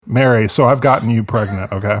Mary, so I've gotten you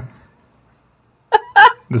pregnant, okay?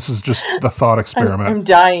 This is just the thought experiment. I'm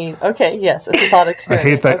dying. Okay, yes, it's a thought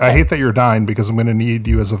experiment. I hate that you're dying because I'm going to need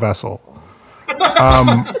you as a vessel.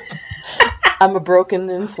 I'm a broken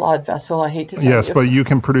and flawed vessel. I hate to say yes, but you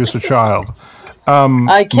can produce a child.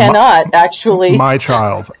 I cannot actually. My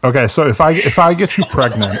child. Okay, so if I get you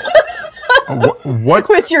pregnant, what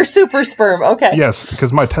with your super sperm? Okay. Yes,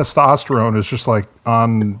 because my testosterone is just like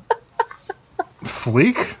on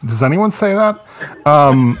fleek. Does anyone say that?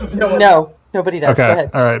 No, nobody does. Okay, Go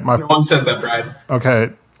ahead. all right. No one says that, Brad. Okay,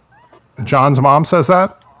 John's mom says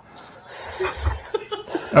that.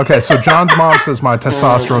 Okay, so John's mom says my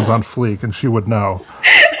testosterone's on fleek, and she would know.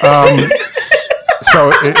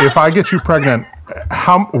 So if I get you pregnant,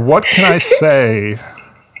 what can I say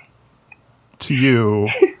to you?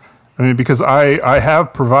 I mean, because I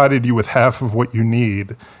have provided you with half of what you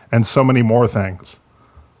need and so many more things.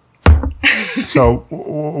 So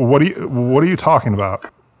what are you talking about?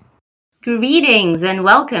 Greetings and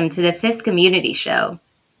welcome to the Fifth Community Show.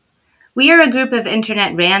 We are a group of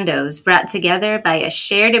internet randos brought together by a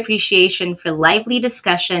shared appreciation for lively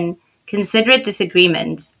discussion, considerate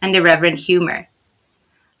disagreements, and irreverent humor.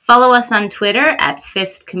 Follow us on Twitter at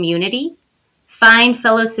Fifth Community. Find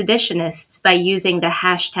fellow seditionists by using the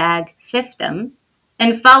hashtag Fifdom,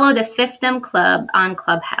 and follow the Fifdom Club on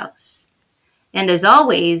Clubhouse. And as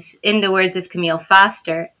always, in the words of Camille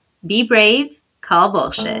Foster, be brave, call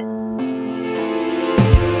bullshit.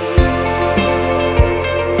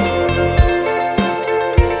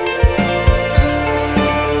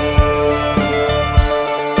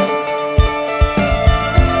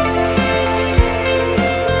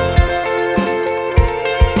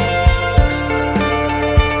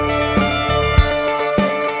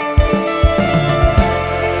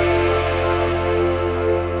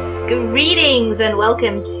 Greetings and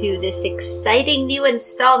welcome to this exciting new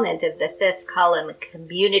installment of the Fifth Column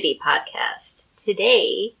Community Podcast.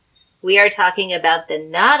 Today, we are talking about the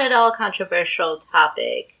not at all controversial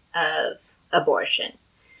topic of abortion.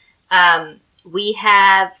 We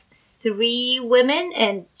have 3 women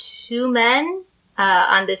and 2 men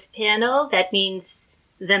on this panel. That means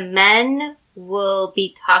the men will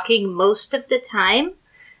be talking most of the time.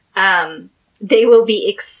 They will be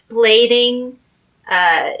explaining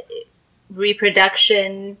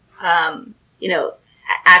reproduction,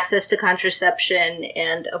 access to contraception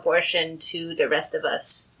and abortion to the rest of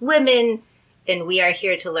us women, and we are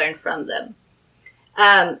here to learn from them.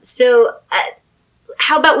 So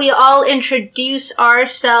how about we all introduce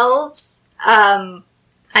ourselves? I'm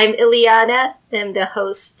Ileana. I'm the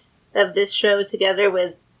host of this show together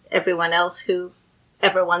with everyone else who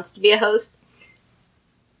ever wants to be a host.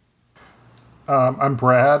 I'm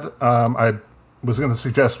Brad. I was going to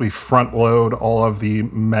suggest we front load all of the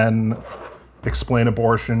men explain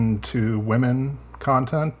abortion to women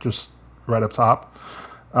content, just right up top.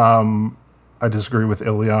 I disagree with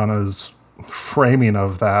Ileana's framing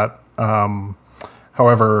of that.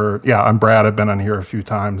 However, yeah, I'm Brad. I've been on here a few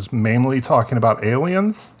times, mainly talking about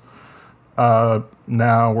aliens.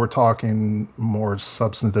 Now we're talking more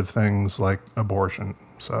substantive things like abortion.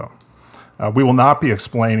 So we will not be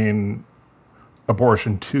explaining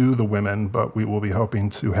abortion to the women, but we will be hoping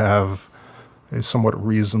to have a somewhat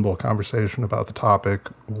reasonable conversation about the topic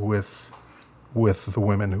with the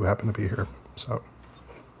women who happen to be here. So,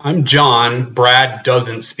 I'm John. Brad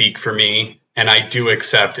doesn't speak for me, and I do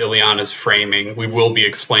accept Ileana's framing. We will be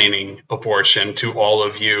explaining abortion to all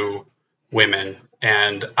of you women,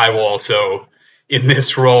 and I will also, in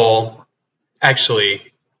this role,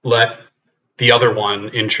 actually let the other one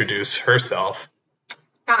introduce herself.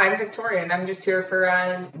 Hi, I'm Victoria, and I'm just here for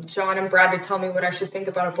John and Brad to tell me what I should think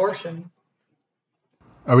about abortion.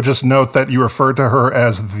 I would just note that you referred to her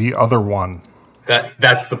as the other one.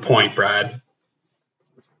 That's the point, Brad.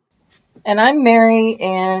 And I'm Mary,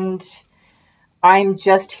 and I'm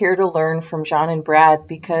just here to learn from John and Brad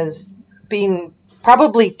because being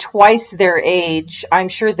probably twice their age, I'm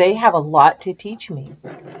sure they have a lot to teach me.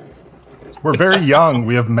 We're very young.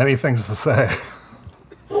 We have many things to say.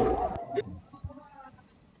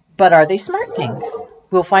 But are they smart things?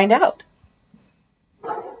 We'll find out.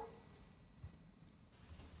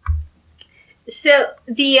 So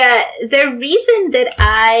the reason that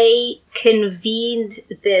I convened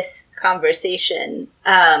this conversation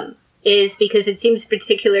is because it seems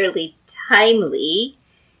particularly timely,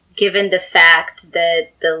 given the fact that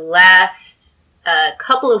the last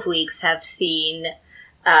couple of weeks have seen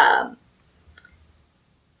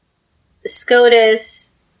SCOTUS,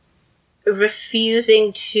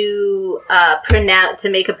 refusing to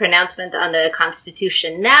make a pronouncement on the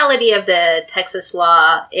constitutionality of the Texas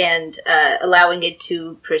law and allowing it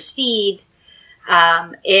to proceed.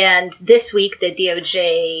 And this week, the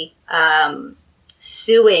DOJ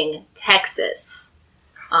suing Texas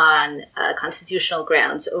on constitutional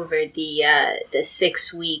grounds over the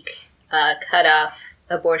 6-week cutoff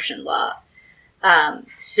abortion law.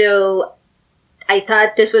 So I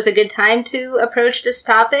thought this was a good time to approach this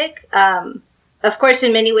topic. Of course,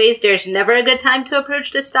 in many ways, there's never a good time to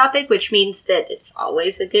approach this topic, which means that it's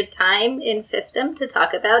always a good time in Fiefdom to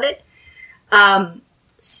talk about it.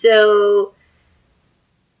 So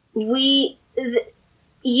you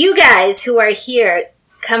guys who are here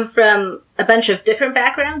come from a bunch of different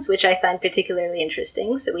backgrounds, which I find particularly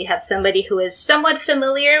interesting. So we have somebody who is somewhat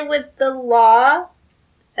familiar with the law.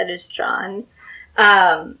 That is John.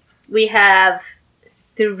 We have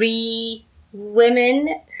 3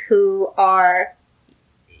 women who are,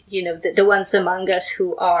 the ones among us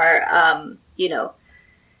who are, the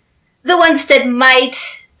ones that might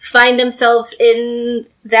find themselves in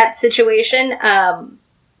that situation.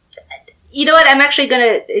 You know what? I'm actually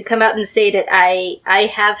going to come out and say that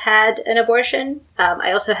I have had an abortion.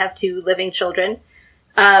 I also have 2 living children.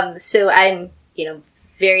 So I'm,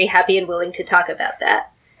 very happy and willing to talk about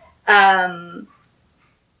that.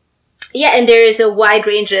 Yeah, and there is a wide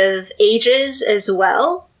range of ages as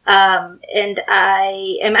well. And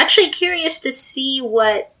I am actually curious to see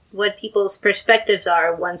what people's perspectives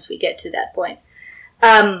are once we get to that point.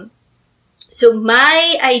 So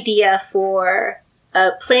my idea for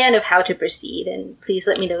a plan of how to proceed, and please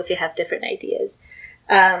let me know if you have different ideas,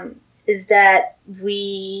 is that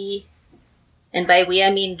we, and by we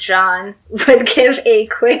I mean John, would give a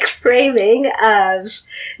quick framing of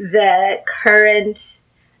the current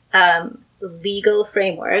legal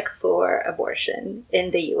framework for abortion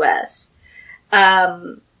in the U.S.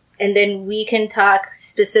 And then we can talk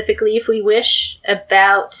specifically, if we wish,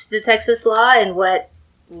 about the Texas law and what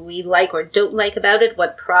we like or don't like about it,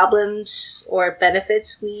 what problems or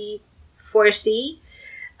benefits we foresee.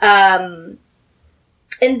 And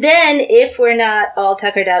then, if we're not all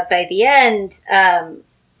tuckered out by the end,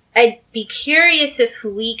 I'd be curious if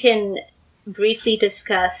we can briefly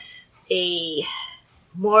discuss a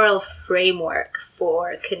moral framework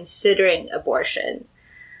for considering abortion.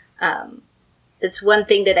 It's one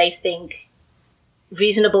thing that I think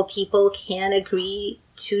reasonable people can agree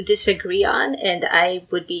to disagree on, and I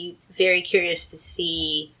would be very curious to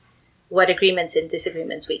see what agreements and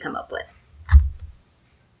disagreements we come up with.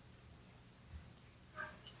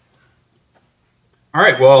 All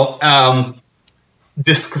right. Well,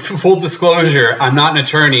 full disclosure, I'm not an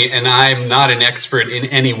attorney, and I'm not an expert in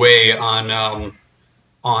any way on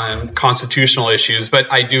constitutional issues,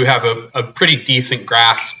 but I do have a pretty decent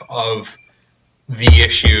grasp of the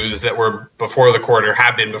issues that were before the court or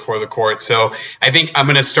have been before the court. So I think I'm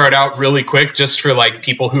going to start out really quick, just for like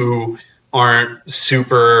people who aren't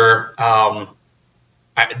super,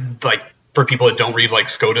 for people that don't read like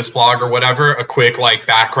SCOTUS blog or whatever, a quick like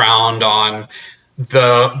background on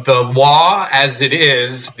the law as it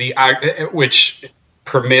is, which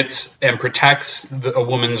permits and protects a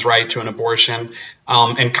woman's right to an abortion,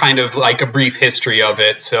 and kind of like a brief history of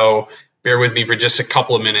it. So bear with me for just a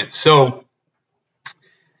couple of minutes. So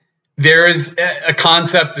there's a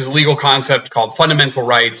legal concept called fundamental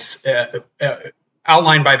rights,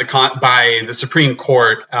 outlined by the Supreme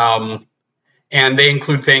Court, and they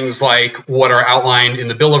include things like what are outlined in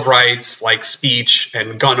the Bill of Rights, like speech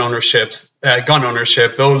and gun ownership.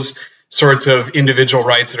 Those sorts of individual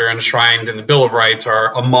rights that are enshrined in the Bill of Rights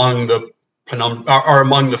are among the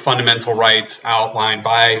fundamental rights outlined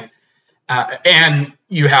by, and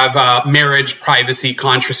you have marriage, privacy,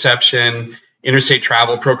 contraception, interstate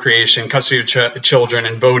travel, procreation, custody of children,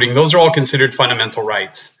 and voting. Those are all considered fundamental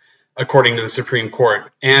rights, according to the Supreme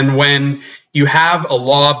Court. And when you have a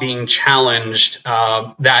law being challenged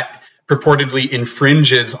that purportedly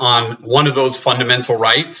infringes on one of those fundamental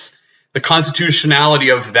rights, the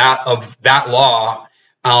constitutionality of that law,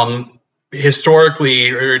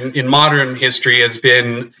 historically or in modern history, has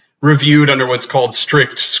been reviewed under what's called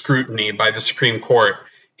strict scrutiny by the Supreme Court.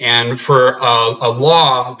 And for a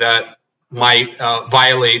law that might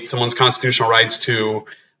violate someone's constitutional rights to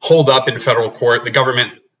hold up in federal court, the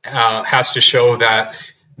government has to show that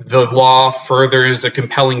the law furthers a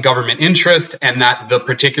compelling government interest and that the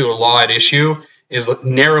particular law at issue is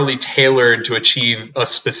narrowly tailored to achieve the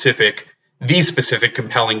specific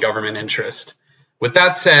compelling government interest. With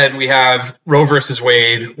that said, we have Roe versus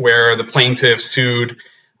Wade, where the plaintiff sued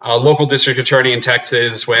a local district attorney in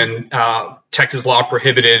Texas when Texas law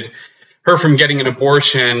prohibited her from getting an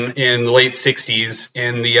abortion in the late 60s.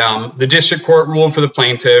 And the district court ruled for the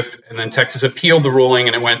plaintiff, and then Texas appealed the ruling,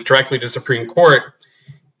 and it went directly to Supreme Court.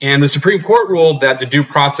 And the Supreme Court ruled that the Due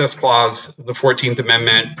Process Clause of the 14th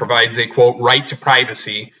Amendment provides a, quote, right to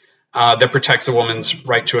privacy that protects a woman's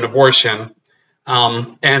right to an abortion.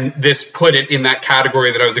 And this put it in that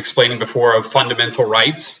category that I was explaining before of fundamental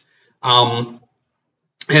rights.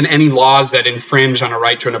 And any laws that infringe on a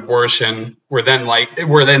right to an abortion were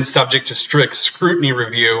then subject to strict scrutiny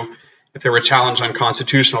review if they were challenged on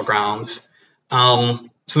constitutional grounds.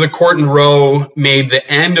 So the court in Roe made the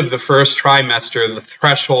end of the first trimester the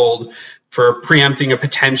threshold for preempting a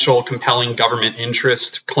potential compelling government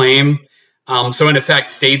interest claim. So in effect,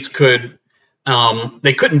 states couldn't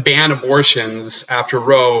ban abortions after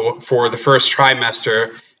Roe for the first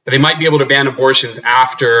trimester, but they might be able to ban abortions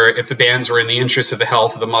after if the bans were in the interest of the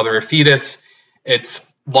health of the mother or fetus.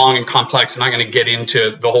 It's long and complex. I'm not going to get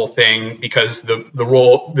into the whole thing because the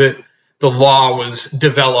law was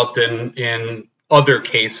developed in other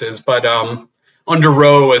cases. But under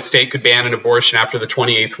Roe, a state could ban an abortion after the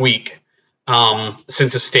 28th week,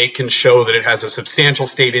 since a state can show that it has a substantial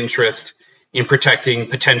state interest in protecting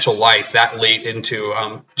potential life that late into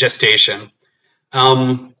gestation.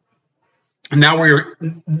 Now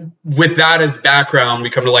with that as background, we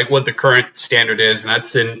come to like what the current standard is, and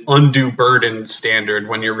that's an undue burden standard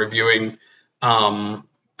when you're reviewing the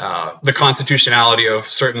constitutionality of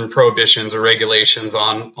certain prohibitions or regulations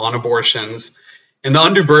on abortions. And the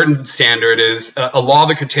undue burden standard is a law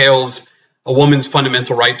that curtails a woman's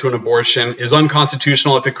fundamental right to an abortion is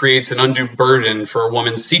unconstitutional if it creates an undue burden for a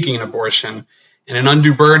woman seeking an abortion. And an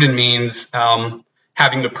undue burden means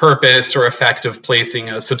having the purpose or effect of placing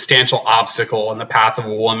a substantial obstacle in the path of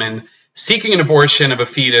a woman seeking an abortion of a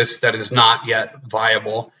fetus that is not yet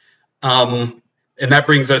viable. And that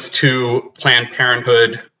brings us to Planned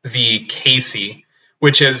Parenthood v. Casey,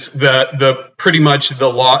 which is the pretty much the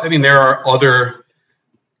law. I mean, there are other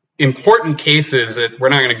important cases that we're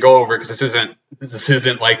not going to go over because this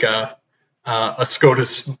isn't like a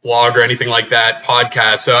SCOTUS blog or anything like that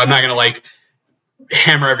podcast. So I'm not going to like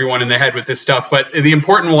hammer everyone in the head with this stuff. But the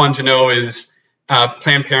important one to know is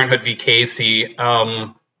Planned Parenthood v. Casey.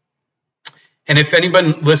 And if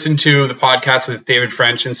anyone listened to the podcast with David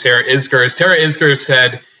French and Sarah Isgur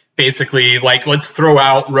said basically like, let's throw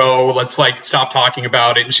out Roe. Let's like stop talking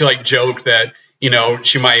about it. And she like joked that,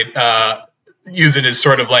 she might use it as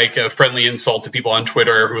sort of like a friendly insult to people on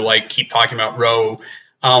Twitter who like keep talking about Roe.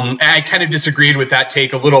 And I kind of disagreed with that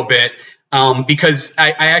take a little bit because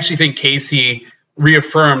I actually think Casey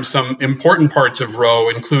reaffirmed some important parts of Roe,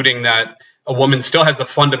 including that a woman still has a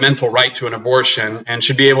fundamental right to an abortion and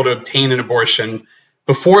should be able to obtain an abortion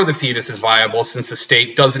before the fetus is viable, since the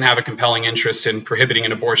state doesn't have a compelling interest in prohibiting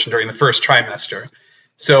an abortion during the first trimester.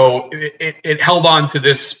 So it held on to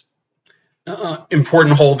this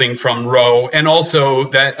important holding from Roe, and also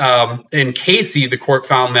that in Casey, the court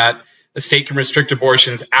found that the state can restrict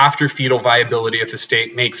abortions after fetal viability if the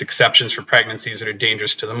state makes exceptions for pregnancies that are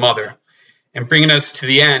dangerous to the mother. And bringing us to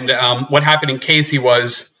the end, what happened in Casey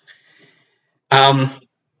was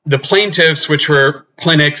the plaintiffs, which were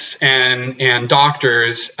clinics and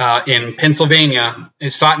doctors in Pennsylvania,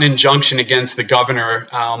 sought an injunction against the governor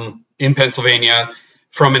in Pennsylvania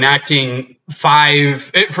from enacting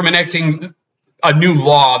a new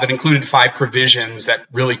law that included 5 provisions that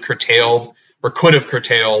really curtailed or could have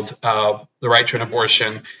curtailed the right to an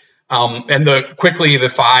abortion. And the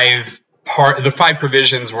 5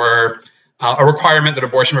 provisions were a requirement that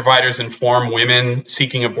abortion providers inform women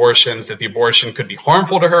seeking abortions that the abortion could be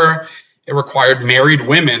harmful to her. It required married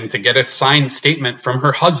women to get a signed statement from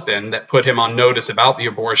her husband that put him on notice about the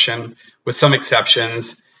abortion, with some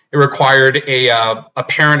exceptions. It required a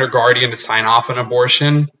parent or guardian to sign off on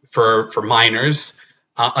abortion for minors,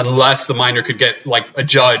 unless the minor could get like a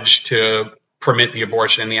judge to permit the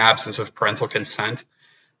abortion in the absence of parental consent.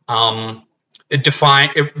 It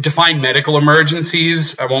defined medical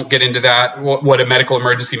emergencies. I won't get into that. What a medical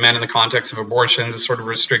emergency meant in the context of abortions is sort of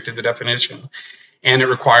restricted the definition. And it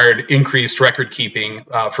required increased record keeping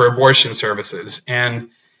for abortion services.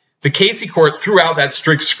 And the Casey court threw out that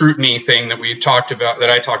strict scrutiny thing that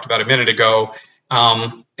I talked about a minute ago,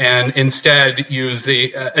 and instead used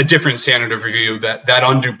a different standard of review, that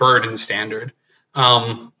undue burden standard.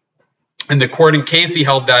 And the court in Casey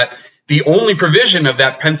held that the only provision of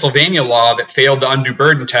that Pennsylvania law that failed the undue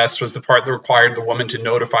burden test was the part that required the woman to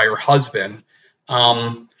notify her husband.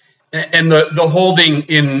 And the holding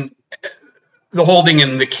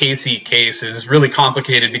in the Casey case is really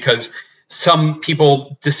complicated because some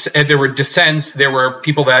people, there were dissents, there were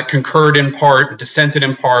people that concurred in part, dissented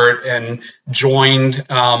in part, and joined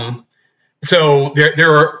So there's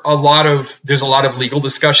a lot of legal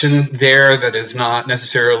discussion there that is not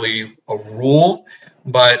necessarily a rule,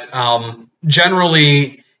 but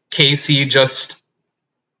generally Casey just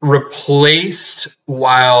replaced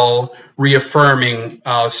while reaffirming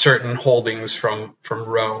certain holdings from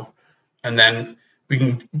Roe, and then we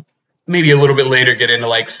can maybe a little bit later get into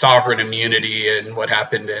like sovereign immunity and what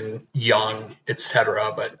happened in Young,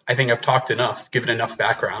 etc. But I think I've talked enough, given enough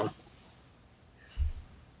background.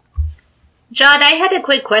 John, I had a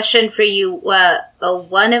quick question for you.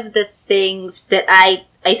 One of the things that I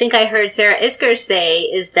think I heard Sarah Isker say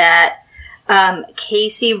is that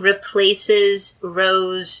Casey replaces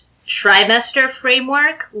Roe's trimester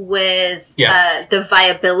framework with the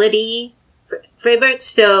viability framework.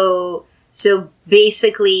 So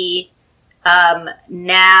basically,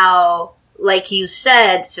 now, like you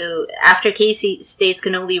said, so after Casey, states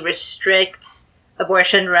can only restrict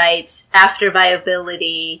abortion rights after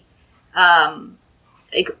viability.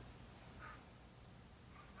 Like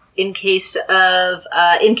in case of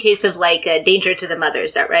like a danger to the mother,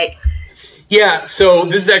 is that right? Yeah. So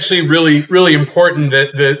this is actually really, really important.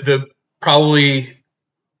 That the probably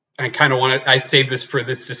I saved this for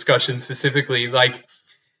this discussion specifically. Like,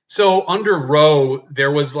 so under Roe,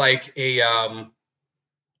 there was like a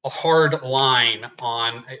hard line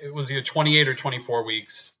on, it was either 28 or 24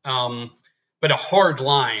 weeks, but a hard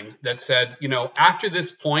line that said, after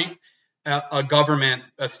this point,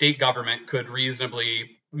 a state government could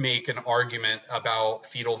reasonably make an argument about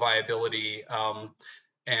fetal viability,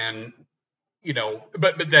 and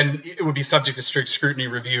but then it would be subject to strict scrutiny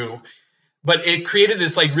review. But it created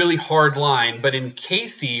this like really hard line. But in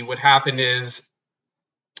Casey, what happened is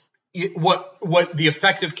what the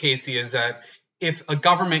effect of Casey is that if a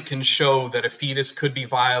government can show that a fetus could be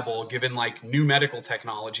viable, given like new medical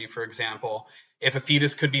technology, for example, if a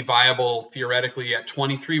fetus could be viable theoretically at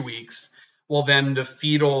 23 weeks, well, then the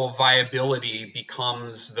fetal viability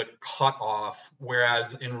becomes the cutoff.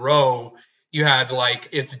 Whereas in Roe, you had like,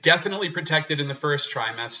 it's definitely protected in the first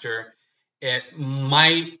trimester. It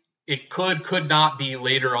could not be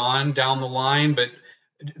later on down the line, but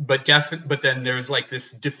then there's like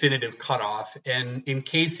this definitive cutoff. And in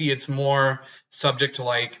Casey, it's more subject to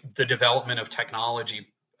like the development of technology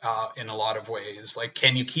in a lot of ways. Like,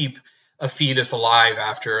 can you keep a fetus alive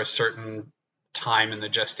after a certain time in the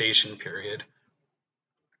gestation period?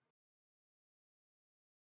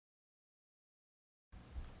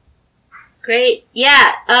 Great.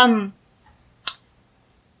 Yeah. I'm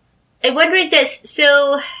wondering this.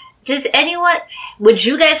 So would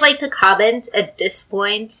you guys like to comment at this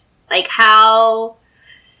point? Like how,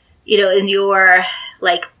 in your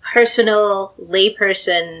like personal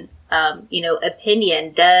layperson,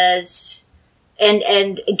 opinion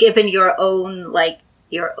and given your own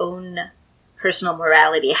personal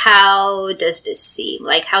morality, how does this seem?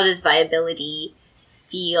 Like, how does viability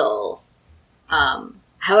feel?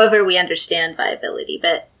 However we understand viability,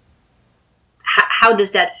 but how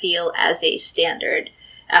does that feel as a standard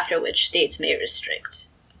after which states may restrict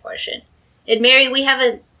abortion? And Mary, we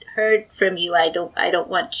haven't heard from you. I don't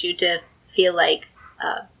want you to feel like,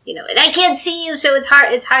 and I can't see you, so it's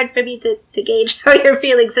hard for me to gauge how you're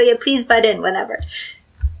feeling. So yeah, please butt in whenever.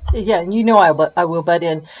 Yeah, and I will butt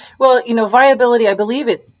in. Well, viability, I believe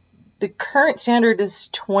the current standard is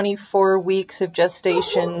 24 weeks of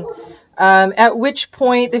gestation, at which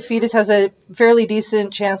point the fetus has a fairly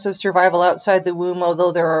decent chance of survival outside the womb,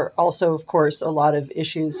 although there are also, of course, a lot of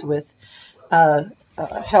issues with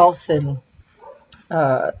health and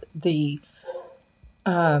I'm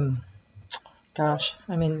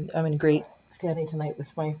in great standing tonight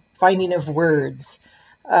with my finding of words.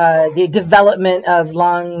 The development of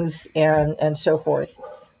lungs and so forth.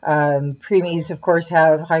 Preemies, of course,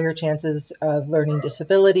 have higher chances of learning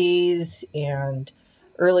disabilities and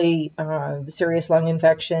early serious lung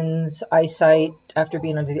infections, eyesight after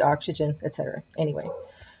being under the oxygen, etc. Anyway,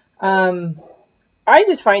 I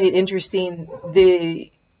just find it interesting.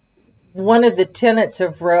 One of the tenets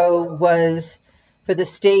of Roe was for the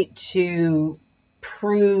state to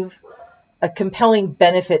prove a compelling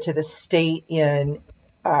benefit to the state in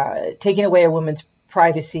taking away a woman's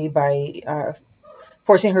privacy by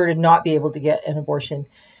forcing her to not be able to get an abortion.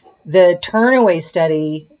 The Turnaway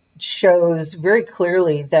study shows very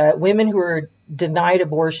clearly that women who are denied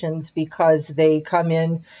abortions because they come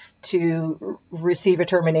in to receive a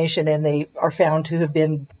termination and they are found to have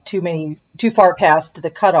been too far past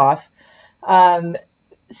the cutoff,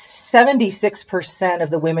 76%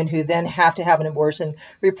 of the women who then have to have an abortion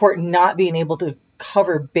report not being able to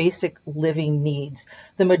cover basic living needs.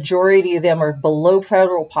 The majority of them are below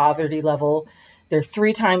federal poverty level. They're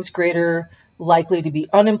 3 times greater likely to be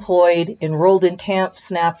unemployed, enrolled in TAMP,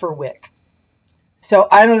 SNAP, or WIC. So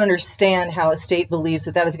I don't understand how a state believes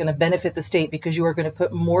that that is going to benefit the state, because you are going to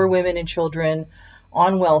put more women and children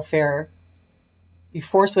on welfare. You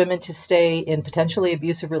force women to stay in potentially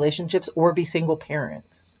abusive relationships or be single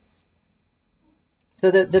parents.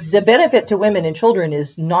 So the benefit to women and children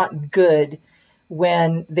is not good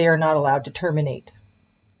when they are not allowed to terminate.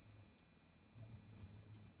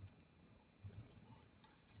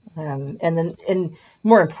 And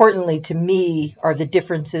more importantly to me are the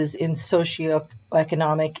differences in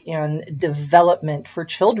socioeconomic and development for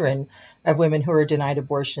children of women who are denied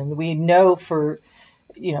abortion. We know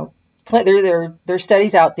there are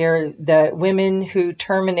studies out there that women who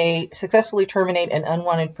successfully terminate an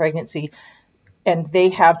unwanted pregnancy and they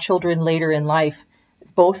have children later in life,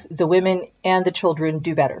 both the women and the children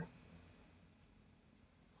do better.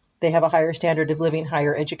 They have a higher standard of living,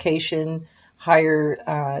 higher education,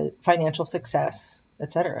 higher financial success,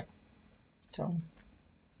 etc. So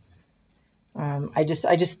I just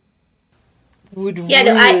would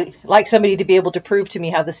like somebody to be able to prove to me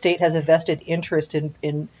how the state has a vested interest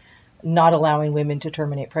in not allowing women to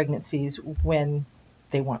terminate pregnancies when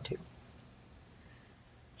they want to.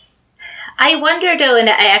 I wonder though, and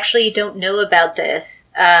I actually don't know about this.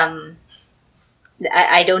 I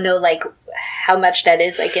don't know how much that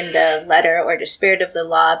is in the letter or the spirit of the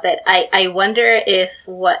law, but I wonder if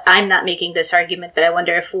I'm not making this argument, but I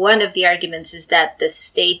wonder if one of the arguments is that the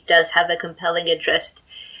state does have a compelling interest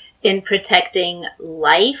in protecting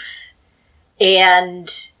life, and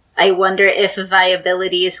I wonder if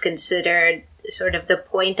viability is considered sort of the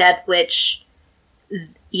point at which,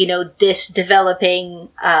 this developing,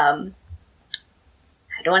 I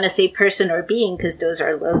don't want to say person or being because those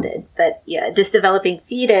are loaded, but yeah, this developing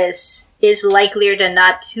fetus is likelier than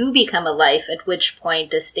not to become a life, at which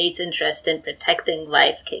point the state's interest in protecting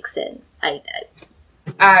life kicks in.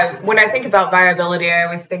 When I think about viability, I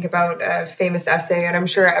always think about a famous essay, and I'm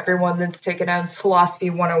sure everyone that's taken a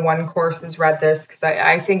Philosophy 101 course has read this, because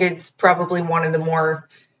I think it's probably one of the more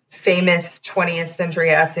famous 20th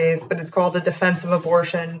century essays, but it's called A Defense of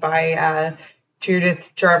Abortion by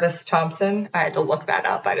Judith Jarvis Thompson. I had to look that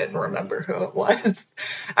up. I didn't remember who it was.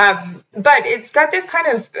 But it's got this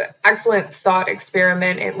kind of excellent thought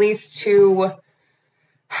experiment, at least to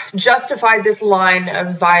justify this line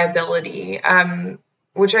of viability,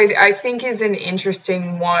 which I think is an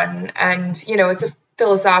interesting one. And, it's a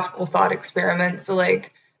philosophical thought experiment. So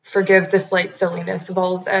forgive the slight silliness of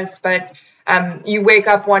all of this, but you wake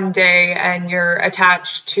up one day and you're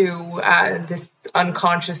attached to this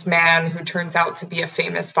unconscious man who turns out to be a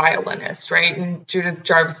famous violinist, right? And Judith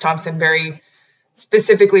Jarvis Thompson very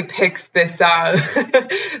specifically picks this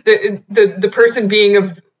the person being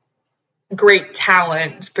of great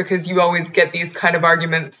talent, because you always get these kind of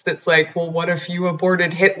arguments that's well, what if you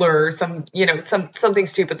aborted Hitler or something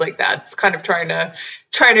stupid like that. It's kind of trying to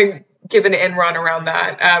give an end run around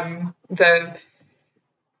that.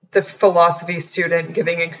 The philosophy student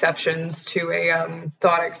giving exceptions to a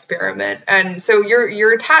thought experiment. And so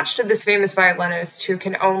you're attached to this famous violinist who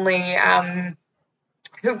can only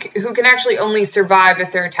who can actually only survive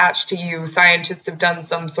if they're attached to you. Scientists have done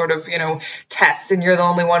some sort of tests, and you're the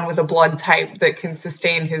only one with a blood type that can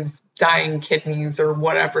sustain his dying kidneys or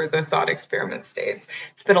whatever the thought experiment states.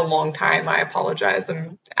 It's been a long time. I apologize.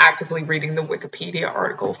 I'm actively reading the Wikipedia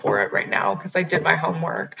article for it right now because I did my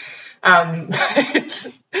homework.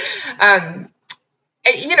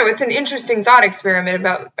 It's an interesting thought experiment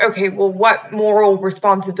about, okay, well, what moral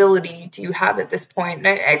responsibility do you have at this point? And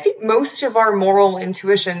I think most of our moral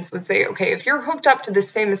intuitions would say, okay, if you're hooked up to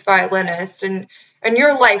this famous violinist and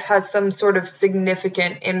your life has some sort of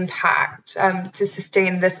significant impact to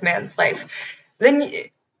sustain this man's life, then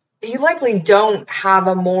you likely don't have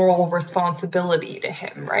a moral responsibility to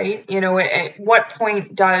him, right? At what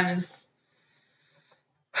point does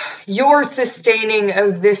your sustaining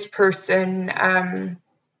of this person,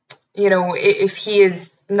 if he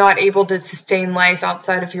is not able to sustain life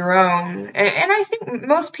outside of your own. And I think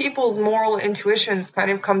most people's moral intuitions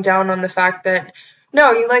kind of come down on the fact that,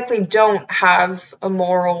 no, you likely don't have a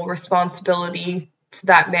moral responsibility to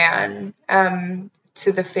that man,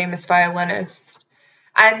 to the famous violinist.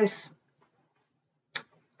 And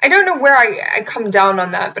I don't know where I come down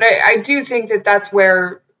on that, but I do think that that's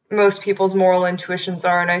where most people's moral intuitions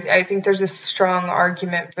are, and I think there's a strong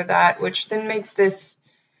argument for that, which then makes this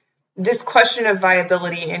question of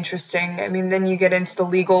viability interesting. I mean, then you get into the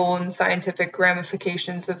legal and scientific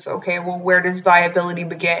ramifications of, okay, well, where does viability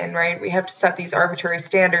begin, right? We have to set these arbitrary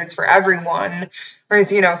standards for everyone, whereas,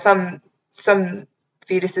 some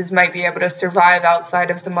fetuses might be able to survive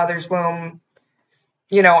outside of the mother's womb,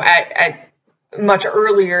 at much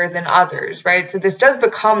earlier than others, right? So this does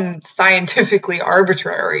become scientifically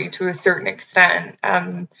arbitrary to a certain extent.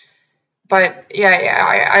 But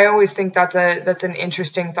I always think that's an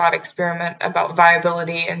interesting thought experiment about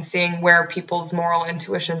viability and seeing where people's moral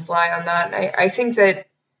intuitions lie on that. I think that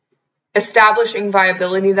establishing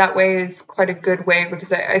viability that way is quite a good way,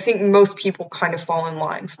 because I think most people kind of fall in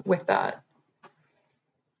line with that.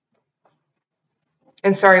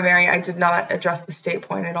 And sorry, Mary, I did not address the state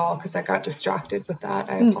point at all because I got distracted with that.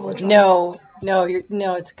 I apologize. No,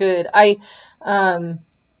 it's good. The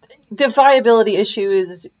viability issue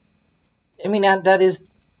is, I mean, that is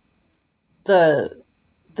the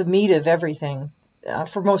meat of everything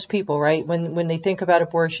for most people, right? When they think about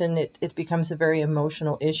abortion, it becomes a very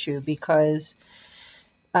emotional issue, because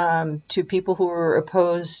to people who are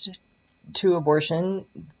opposed to abortion,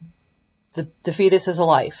 the fetus is a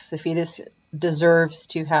life. The fetus deserves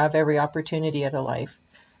to have every opportunity at a life.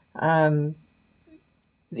 The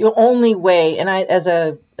only way, and I, as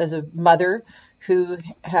a mother who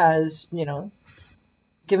has,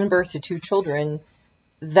 given birth to 2 children,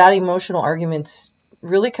 that emotional argument's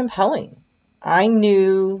really compelling. I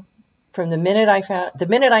knew from the minute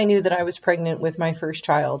I knew that I was pregnant with my first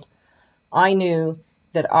child, I knew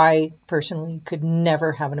that I personally could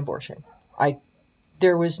never have an abortion.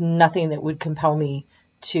 There was nothing that would compel me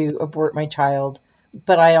to abort my child,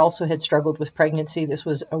 but I also had struggled with pregnancy. This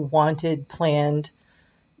was a wanted, planned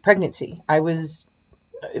pregnancy. I've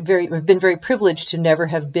been very privileged to never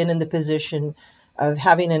have been in the position of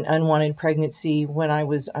having an unwanted pregnancy when I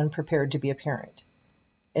was unprepared to be a parent.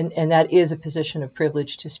 And that is a position of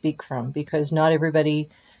privilege to speak from, because not everybody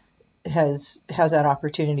has that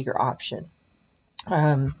opportunity or option.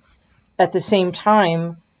 At the same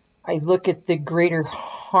time, I look at the greater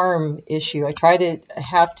harm issue. I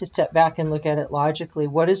have to step back and look at it logically.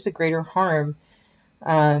 What is the greater harm?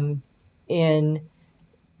 Do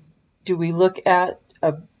we look at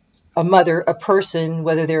a mother, a person,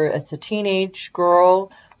 whether it's a teenage girl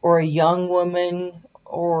or a young woman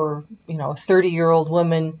or, a 30-year-old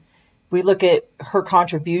woman, we look at her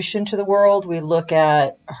contribution to the world. We look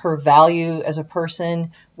at her value as a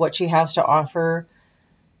person, what she has to offer.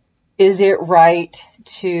 Is it right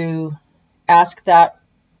to ask that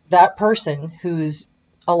person who's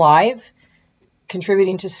alive,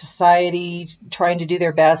 contributing to society, trying to do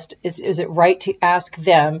their best, is it right to ask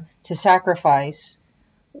them to sacrifice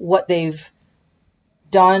what they've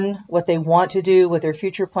done, what they want to do, what their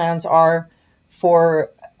future plans are, for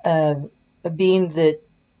a being that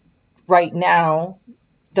right now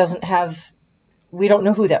we don't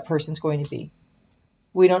know who that person's going to be.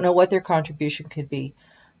 We don't know what their contribution could be.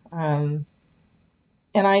 And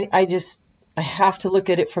I have to look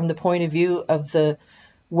at it from the point of view of the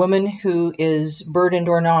woman who is burdened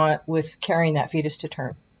or not with carrying that fetus to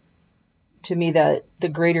term. To me, that the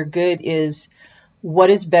greater good is what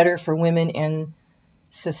is better for women and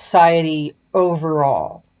society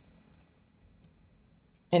overall.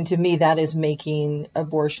 And to me, that is making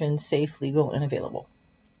abortion safe, legal, and available.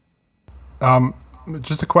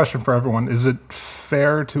 Just a question for everyone. Is it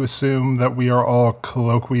fair to assume that we are all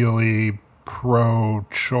colloquially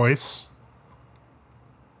pro-choice?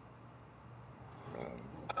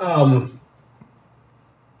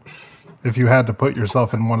 If you had to put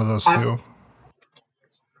yourself in one of those two.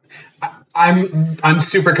 I'm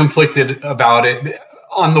super conflicted about it.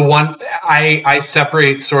 On the one, I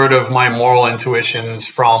separate sort of my moral intuitions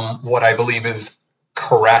from what I believe is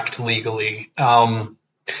correct legally.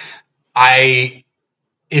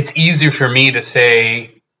 It's easy for me to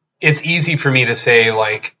say,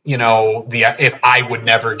 like, if I would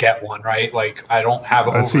never get one, right? Like, I don't have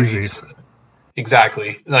ovaries. That's easy.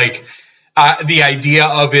 Exactly. Like, the idea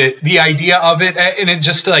of it, and it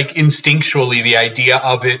just, like, instinctually, the idea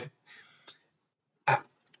of it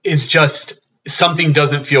is just, something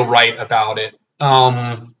doesn't feel right about it.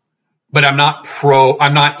 But I'm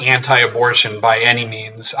not anti-abortion by any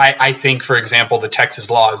means. I think, for example, the Texas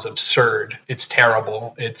law is absurd. It's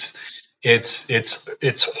terrible. It's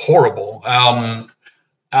horrible. And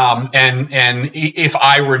if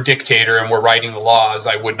I were a dictator and were writing the laws,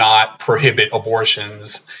 I would not prohibit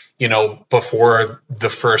abortions, before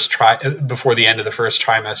the end of the first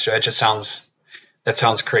trimester. That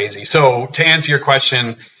sounds crazy. So to answer your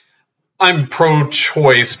question, I'm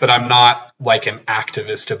pro-choice, but I'm not like an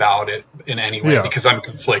activist about it in any way, because I'm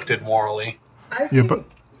conflicted morally.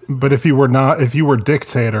 But if you were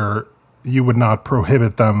dictator, you would not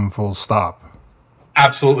prohibit them full stop.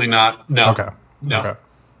 Absolutely not. No. Okay. No. Okay.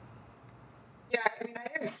 Yeah, I mean,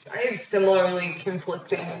 I have similarly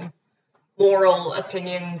conflicting moral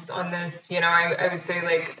opinions on this. I would say,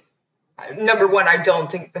 like, number one, I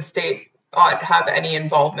don't think the state not have any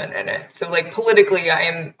involvement in it. So like politically,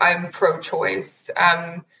 I'm pro-choice,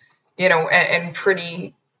 and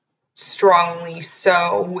pretty strongly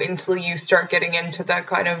so, until you start getting into that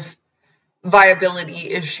kind of viability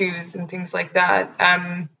issues and things like that.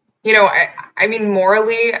 I mean,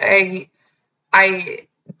 morally, I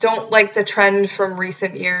don't like the trend from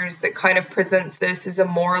recent years that kind of presents this as a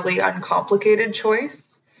morally uncomplicated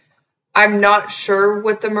choice. I'm not sure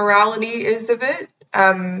what the morality is of it.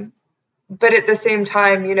 But at the same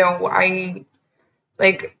time, I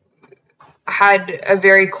had a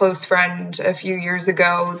very close friend a few years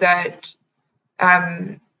ago that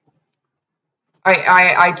I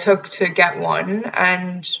took to get one,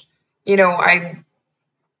 and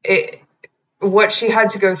what she had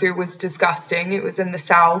to go through was disgusting. It was in the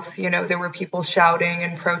South. There were people shouting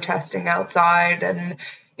and protesting outside, and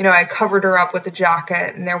I covered her up with a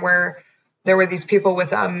jacket, and there were these people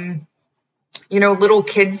with little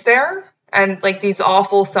kids there, and like these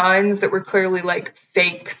awful signs that were clearly like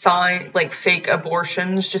fake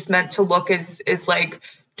abortions, just meant to look as like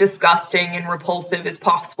disgusting and repulsive as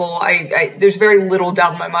possible. There's very little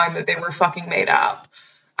doubt in my mind that they were fucking made up.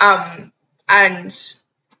 And I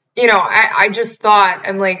just thought,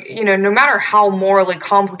 I'm like, no matter how morally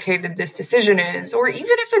complicated this decision is, or even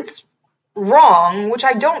if it's wrong, which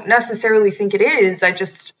I don't necessarily think it is,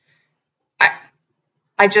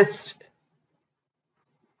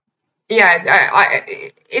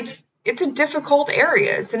 it's a difficult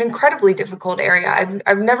area. It's an incredibly difficult area.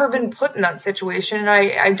 I've never been put in that situation, and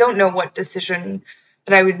I don't know what decision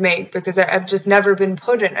that I would make, because I've just never been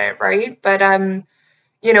put in it, right? But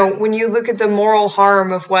when you look at the moral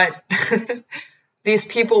harm of what these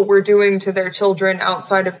people were doing to their children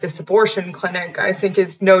outside of this abortion clinic, I think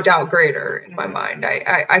is no doubt greater in my mind.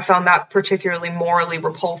 I found that particularly morally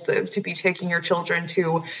repulsive, to be taking your children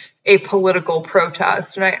to a political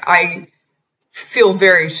protest. And I feel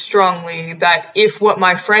very strongly that if what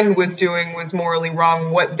my friend was doing was morally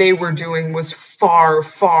wrong, what they were doing was far,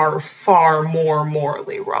 far, far more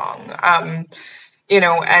morally wrong. And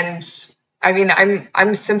I mean,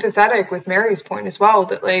 I'm sympathetic with Mary's point as well,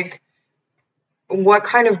 that like, what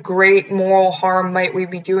kind of great moral harm might we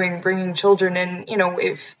be doing bringing children in?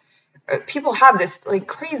 If people have this like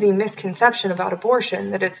crazy misconception about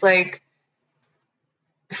abortion, that it's like,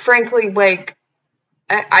 frankly, like,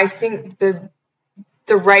 I think the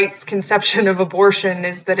right's conception of abortion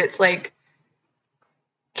is that it's like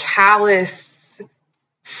callous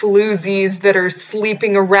floozies that are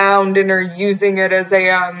sleeping around and are using it as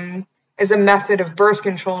a method of birth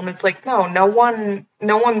control. And it's like, no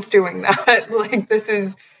one's doing that. Like, this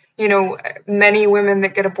is, many women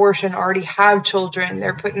that get abortion already have children.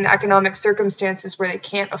 They're put in economic circumstances where they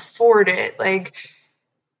can't afford it. Like,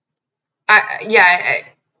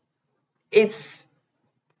 it's,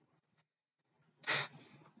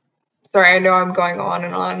 sorry, I know I'm going on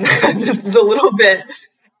and on. This is a little bit,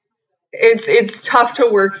 it's tough to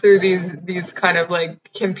work through these kind of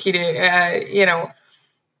like competing,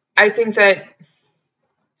 I think that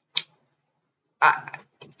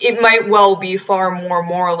it might well be far more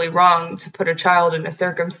morally wrong to put a child in a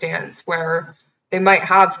circumstance where they might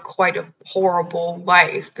have quite a horrible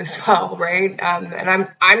life as well, right? And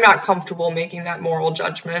I'm not comfortable making that moral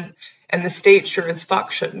judgment, and the state sure as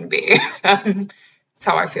fuck shouldn't be. That's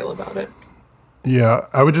how I feel about it. Yeah,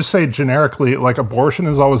 I would just say generically, like, abortion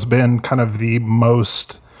has always been kind of the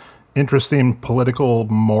most interesting political,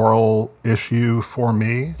 moral issue for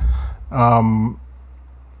me.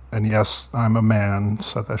 And yes, I'm a man,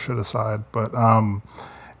 set that shit aside. But,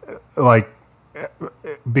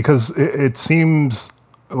 because it seems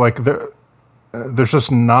like there's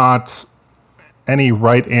just not any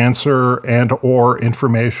right answer and or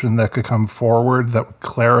information that could come forward that would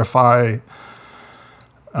clarify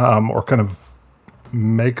or kind of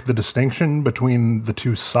make the distinction between the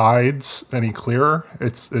two sides any clearer.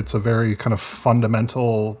 It's a very kind of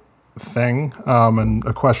fundamental thing. And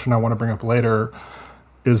a question I want to bring up later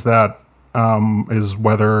is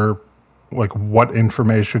whether, like, what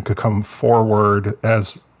information could come forward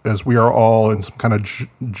as we are all in some kind of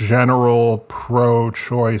general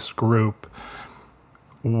pro-choice group.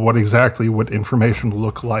 What exactly would information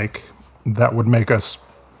look like that would make us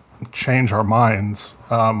change our minds?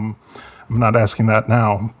 I'm not asking that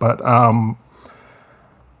now, but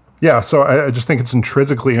so I just think it's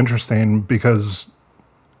intrinsically interesting because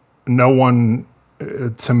no one,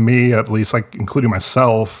 to me at least, like including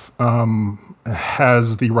myself,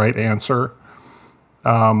 has the right answer.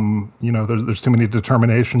 There's too many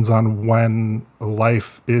determinations on when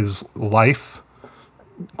life is life,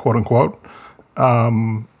 quote unquote,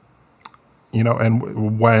 and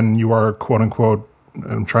when you are, quote unquote,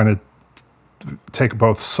 I'm trying to take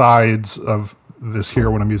both sides of this here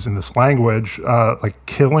when I'm using this language, like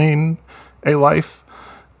killing a life.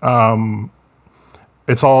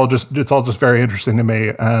 It's all just very interesting to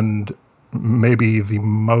me, and maybe the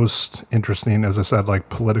most interesting, as I said, like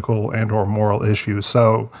political and or moral issues.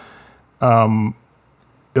 So,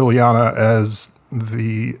 Ileana, as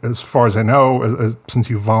far as I know, since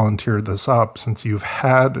you volunteered this up, since you've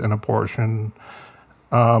had an abortion,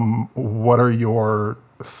 what are your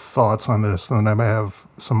thoughts on this? And I may have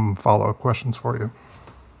some follow-up questions for you.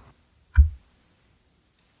 I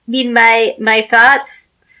mean, my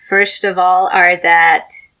thoughts, first of all, are that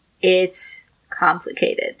it's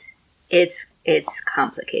complicated. It's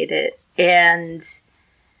complicated, and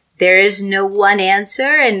there is no one answer,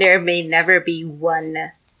 and there may never be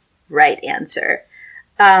one right answer.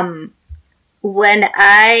 When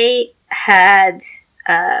I had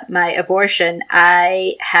my abortion,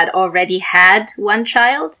 I had already had one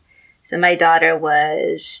child. So my daughter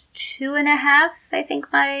was 2.5, I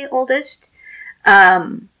think, my oldest.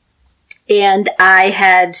 And I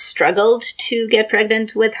had struggled to get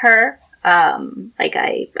pregnant with her. Like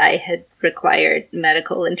I had required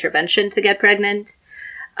medical intervention to get pregnant.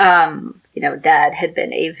 Dad had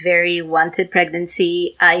been a very wanted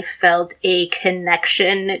pregnancy. I felt a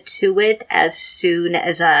connection to it as soon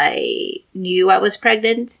as I knew I was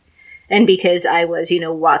pregnant. And because I was,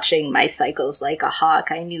 watching my cycles like a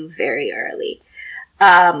hawk, I knew very early.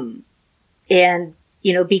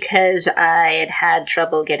 Because I had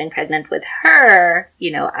trouble getting pregnant with her,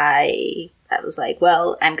 I was like,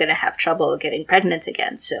 well, I'm going to have trouble getting pregnant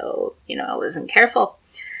again. So, I wasn't careful.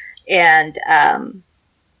 And,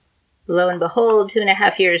 lo and behold,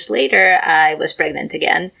 2.5 years later, I was pregnant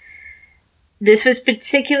again. This was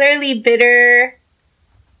particularly bitter.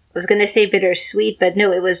 I was going to say bittersweet, but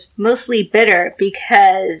no, it was mostly bitter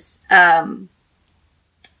because I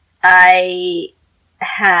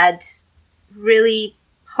had really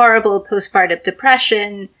horrible postpartum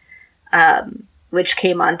depression, which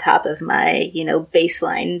came on top of my,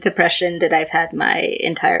 baseline depression that I've had my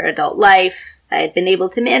entire adult life. I had been able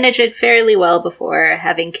to manage it fairly well before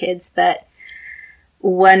having kids, but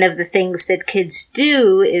one of the things that kids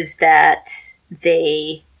do is that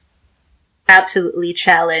they absolutely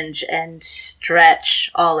challenge and stretch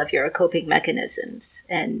all of your coping mechanisms.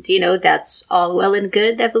 And, that's all well and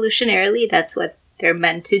good evolutionarily. That's what they're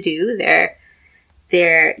meant to do. Their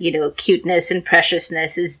cuteness and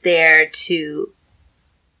preciousness is there to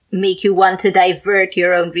make you want to divert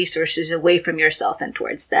your own resources away from yourself and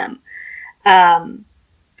towards them. For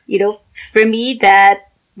me,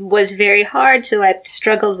 that was very hard. So I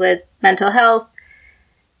struggled with mental health.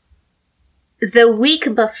 The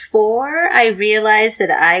week before I realized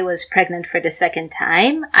that I was pregnant for the second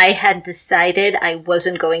time, I had decided I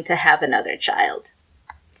wasn't going to have another child.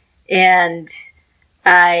 And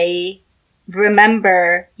I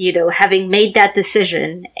remember, having made that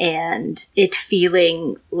decision and it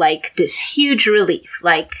feeling like this huge relief,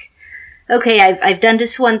 like, okay, I've done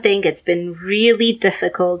this one thing. It's been really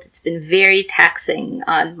difficult. It's been very taxing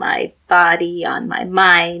on my body, on my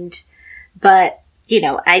mind. But,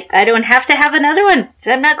 I don't have to have another one,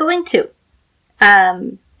 so I'm not going to.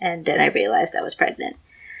 And then I realized I was pregnant.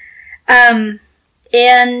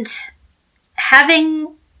 And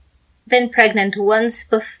having been pregnant once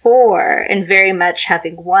before and very much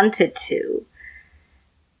having wanted to,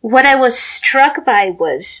 what I was struck by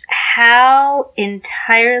was how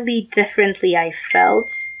entirely differently I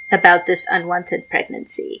felt about this unwanted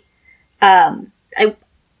pregnancy. I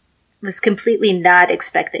was completely not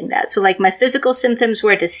expecting that. So, like, my physical symptoms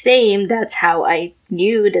were the same. That's how I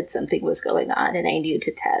knew that something was going on, and I knew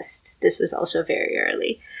to test. This was also very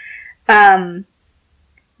early.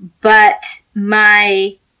 But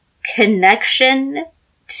my connection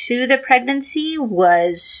to the pregnancy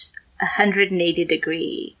was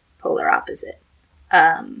 180-degree polar opposite.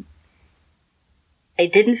 I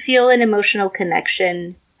didn't feel an emotional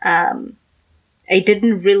connection. I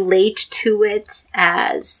didn't relate to it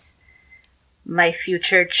as my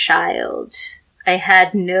future child. I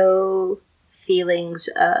had no feelings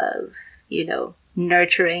of,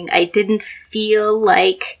 nurturing. I didn't feel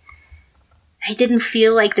like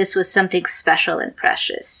this was something special and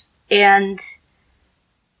precious. And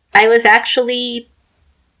I was actually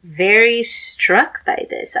very struck by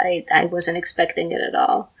this. I wasn't expecting it at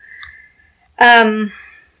all. And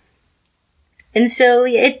so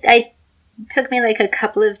it took me like a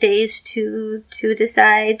couple of days to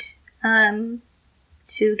decide to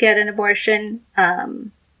get an abortion.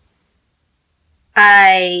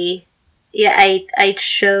 I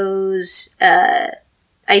chose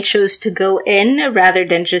to go in rather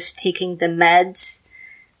than just taking the meds.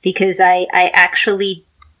 because I actually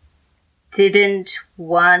didn't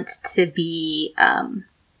want to be,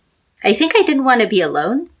 I think I didn't want to be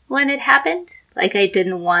alone when it happened. Like, I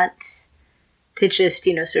didn't want to just,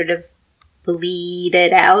 sort of bleed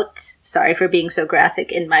it out. Sorry for being so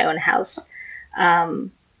graphic, in my own house.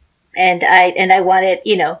 And I wanted,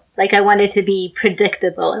 I wanted to be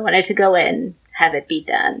predictable. I wanted to go in, have it be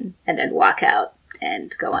done, and then walk out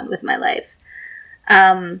and go on with my life.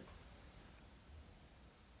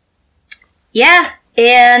 Yeah.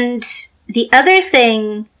 And the other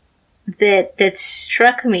thing that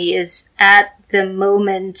struck me is at the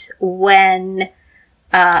moment when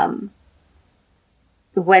the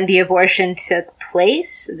abortion took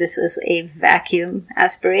place, this was a vacuum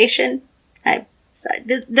aspiration. I'm sorry,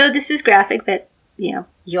 though this is graphic, but you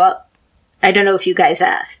all, I don't know if you guys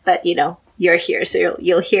asked, but you're here, so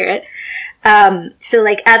you'll hear it. So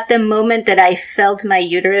like at the moment that I felt my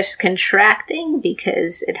uterus contracting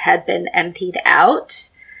because it had been emptied out,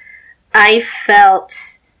 I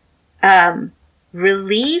felt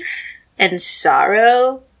relief and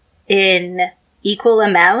sorrow in equal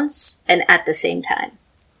amounts and at the same time,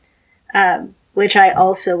 which I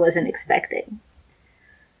also wasn't expecting.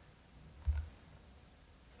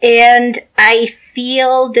 And I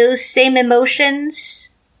feel those same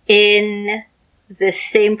emotions in the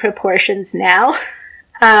same proportions now.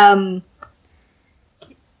 That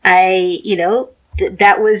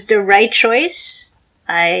was the right choice.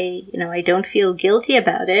 I don't feel guilty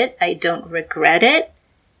about it. I don't regret it.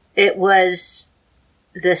 It was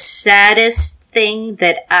the saddest thing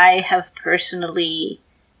that I have personally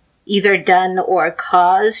either done or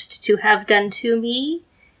caused to have done to me,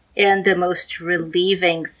 and the most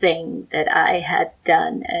relieving thing that I had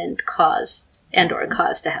done and caused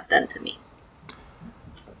to have done to me.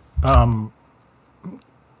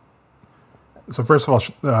 So first of all,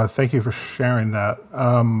 thank you for sharing that.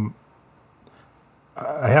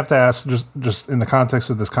 I have to ask, just in the context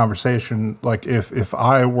of this conversation, like if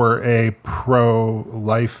I were a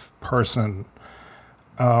pro-life person,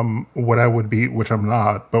 what I would be, which I'm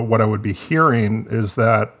not, but what I would be hearing is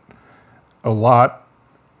that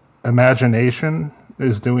imagination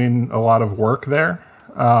is doing a lot of work there.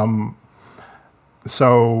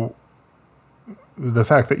 So the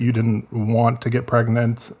fact that you didn't want to get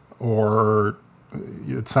pregnant, or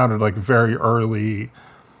it sounded like very early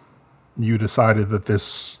you decided that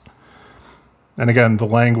this, and again, the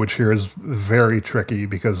language here is very tricky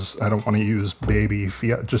because I don't want to use baby,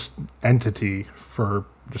 just entity for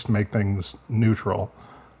just to make things neutral.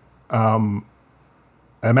 I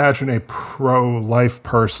imagine a pro-life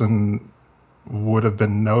person would have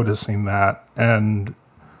been noticing that and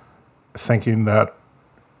thinking that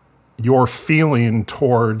your feeling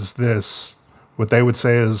towards this, what they would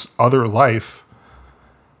say is other life,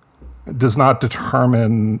 does not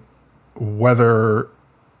determine whether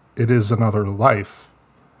it is another life.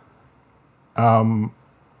 Of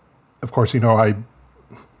course, you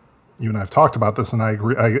and I have talked about this, and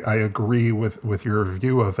I agree with your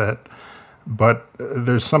view of it. But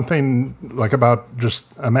there's something like about just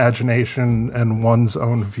imagination and one's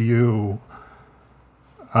own view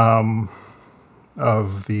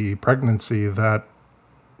of the pregnancy that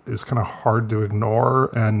is kind of hard to ignore,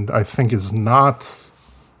 and I think is not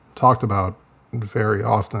talked about very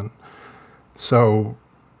often. So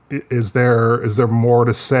is there more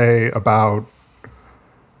to say about,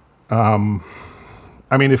 if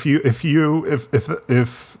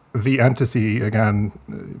the entity,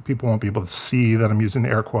 again, people won't be able to see that I'm using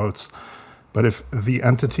air quotes, but if the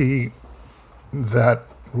entity that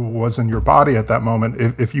was in your body at that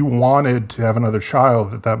moment, if you wanted to have another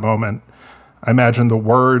child at that moment, I imagine the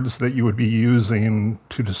words that you would be using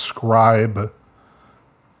to describe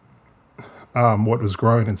what was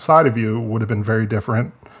growing inside of you would have been very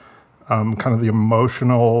different. Kind of the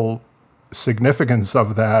emotional significance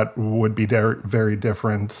of that would be very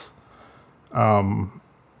different.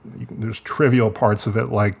 There's trivial parts of it,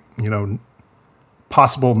 like,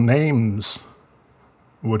 possible names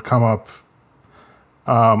would come up.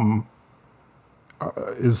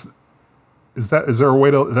 Is there a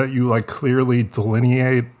way that you like clearly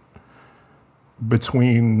delineate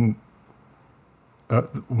between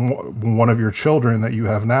one of your children that you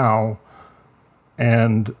have now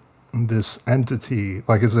and this entity?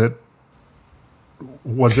 Like,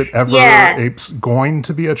 was it ever going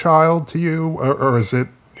to be a child to you, or is it?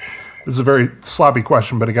 This is a very sloppy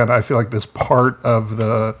question, but again, I feel like this part of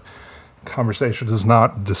the conversation is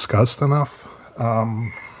not discussed enough.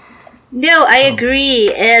 No, I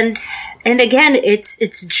agree, and again,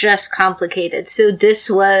 it's just complicated. So this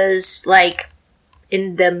was like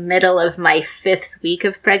in the middle of my 5th week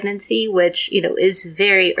of pregnancy, which, is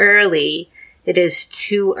very early. It is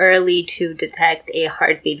too early to detect a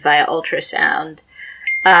heartbeat via ultrasound.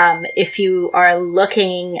 If you are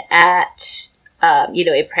looking at,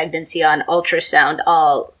 a pregnancy on ultrasound,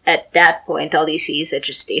 at that point, all you see is a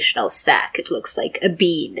gestational sac. It looks like a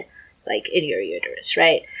bead, like in your uterus,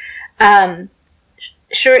 right?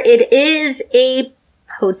 Sure, it is a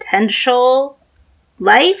potential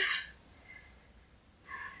life.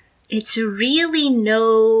 It's really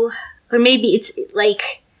or maybe it's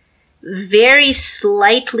like very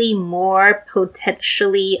slightly more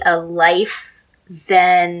potentially a life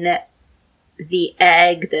than the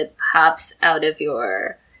egg that pops out of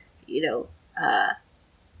your,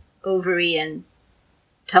 ovary and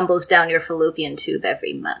tumbles down your fallopian tube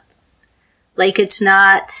every month. Like, it's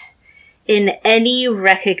not in any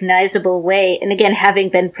recognizable way. And again, having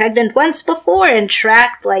been pregnant once before and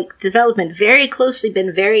tracked like development very closely,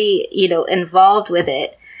 been very, involved with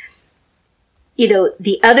it.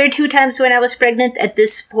 The other 2 times when I was pregnant at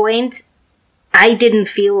this point, I didn't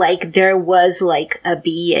feel like there was like a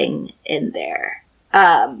being in there.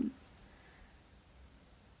 The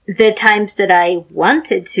times that I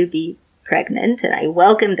wanted to be pregnant and I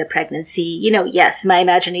welcomed the pregnancy, yes, my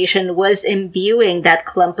imagination was imbuing that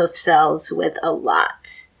clump of cells with a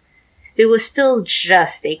lot. It was still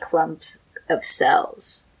just a clump of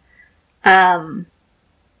cells. And,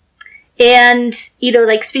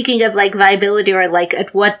 like speaking of like viability or like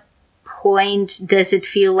at what point does it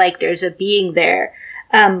feel like there's a being there?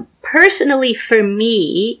 Personally, for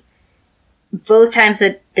me, both times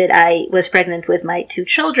that I was pregnant with my 2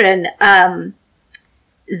 children,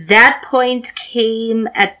 that point came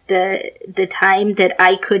at the time that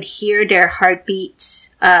I could hear their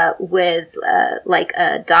heartbeats with like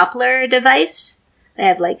a Doppler device. I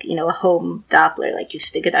have like, a home Doppler, like you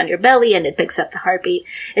stick it on your belly and it picks up the heartbeat.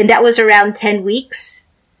 And that was around 10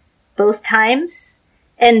 weeks, both times.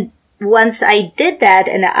 And once I did that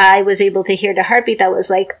and I was able to hear the heartbeat, I was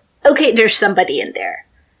like, okay, there's somebody in there.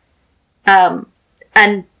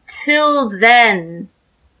 Until then,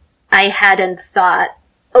 I hadn't thought,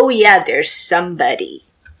 oh yeah, there's somebody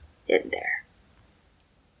in there.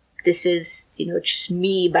 This is, just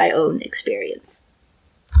me, my own experience.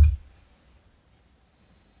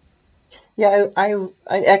 Yeah, I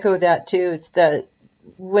echo that too. It's that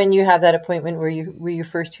when you have that appointment where you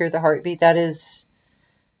first hear the heartbeat,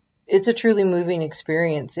 it's a truly moving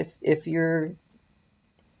experience. If you're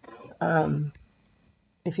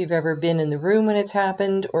if you've ever been in the room when it's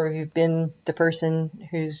happened, or you've been the person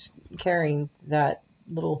who's carrying that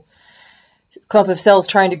little clump of cells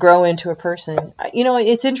trying to grow into a person.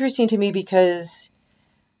 It's interesting to me because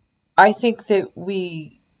I think that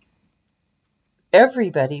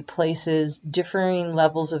everybody places differing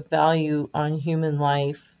levels of value on human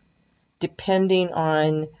life depending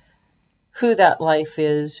on who that life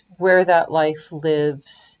is, where that life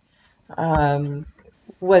lives,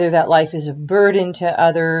 whether that life is a burden to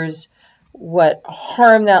others, what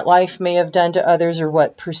harm that life may have done to others, or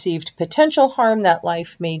what perceived potential harm that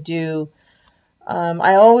life may do.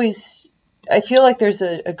 I feel like there's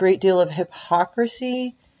a great deal of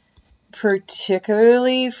hypocrisy,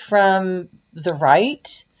 particularly from the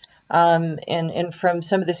right, and from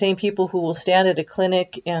some of the same people who will stand at a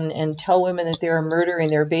clinic and tell women that they're murdering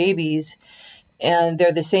their babies. And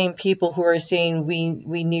they're the same people who are saying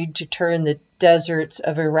we need to turn the deserts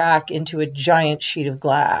of Iraq into a giant sheet of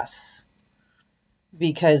glass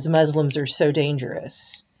because Muslims are so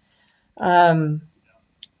dangerous. And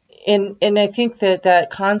I think that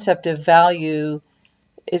concept of value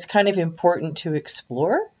is kind of important to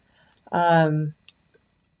explore. And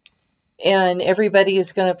everybody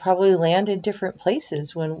is going to probably land in different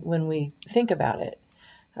places when we think about it.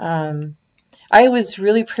 I was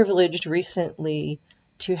really privileged recently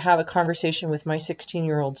to have a conversation with my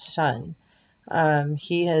 16-year-old son.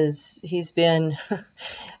 He's been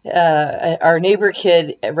our neighbor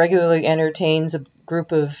kid regularly entertains a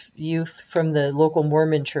group of youth from the local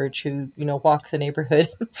Mormon church who walk the neighborhood,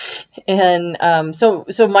 and so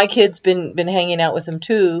my kid's been hanging out with him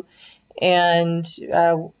too, and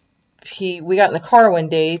we got in the car one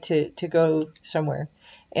day to go somewhere.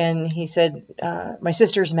 And he said, my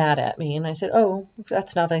sister's mad at me. And I said, oh,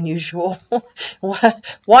 that's not unusual.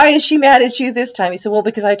 Why is she mad at you this time? He said, well,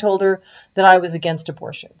 because I told her that I was against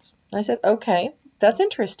abortions. And I said, okay, that's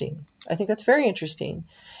interesting. I think that's very interesting.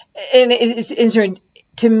 And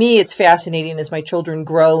to me, it's fascinating as my children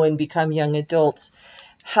grow and become young adults,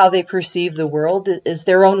 how they perceive the world is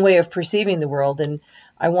their own way of perceiving the world. And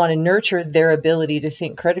I want to nurture their ability to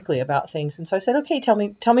think critically about things. And so I said, okay, tell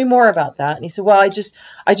me more about that. And he said, well, I just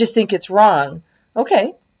think it's wrong.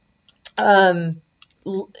 okay. And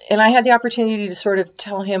I had the opportunity to sort of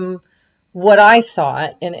tell him what I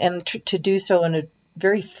thought, and to do so in a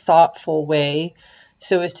very thoughtful way,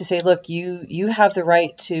 so as to say, look, you have the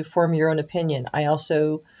right to form your own opinion. I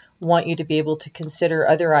also want you to be able to consider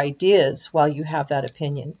other ideas while you have that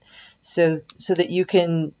opinion, so that you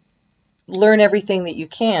can learn everything that you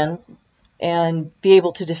can and be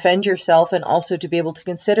able to defend yourself, and also to be able to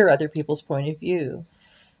consider other people's point of view.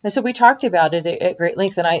 And so we talked about it at great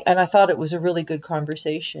length, and I thought it was a really good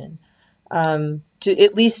conversation, to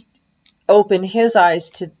at least open his eyes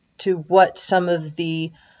to what some of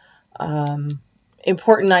the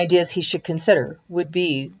important ideas he should consider would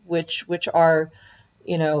be, which are,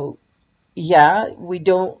 yeah, we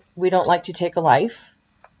don't like to take a life,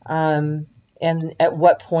 and at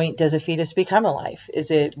what point does a fetus become a life? Is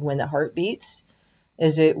it when the heart beats?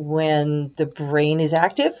 Is it when the brain is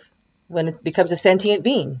active? When it becomes a sentient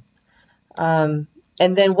being? And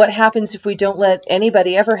then what happens if we don't let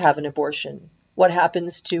anybody ever have an abortion? What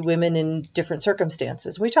happens to women in different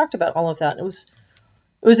circumstances? We talked about all of that. It was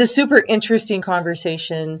a super interesting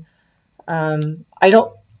conversation. I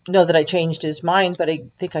don't know that I changed his mind, but I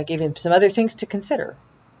think I gave him some other things to consider.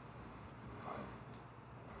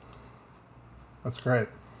 That's great.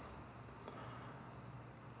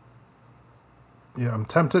 Yeah, I'm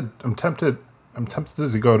tempted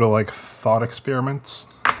to go to like thought experiments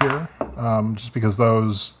here, just because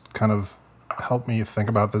those kind of help me think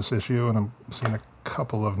about this issue, and I'm seeing a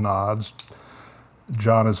couple of nods.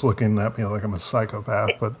 John is looking at me like I'm a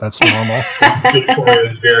psychopath, but that's normal. Victoria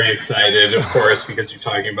is very excited, of course, because you're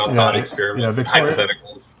talking about thought experiments,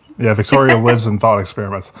 hypotheticals. Yeah, Victoria lives in thought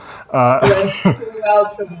experiments. Threw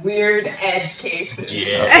out some weird edge cases.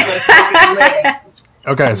 Yeah.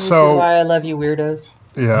 Okay, so this is why I love you, weirdos.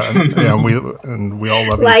 Yeah, and we all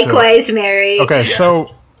love you too. Likewise, Mary. Okay, so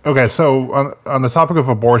on the topic of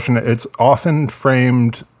abortion, it's often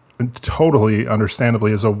framed totally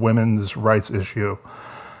understandably as a women's rights issue.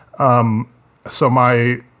 So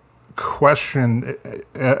my question,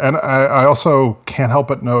 and I also can't help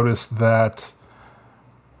but notice that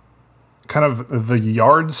kind of the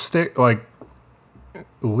yardstick, like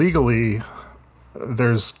legally,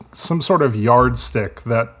 there's some sort of yardstick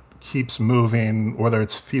that keeps moving, whether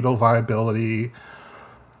it's fetal viability.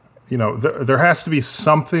 There has to be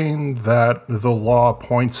something that the law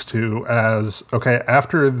points to as, okay,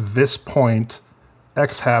 after this point,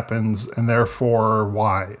 X happens, and therefore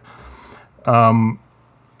Y.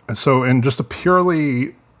 So in just a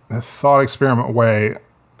purely thought experiment way,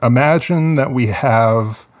 imagine that we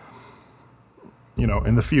have,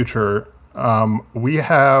 in the future, we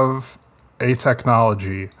have a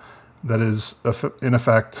technology that is, in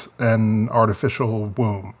effect, an artificial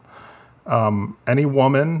womb. Any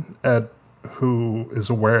woman who is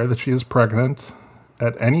aware that she is pregnant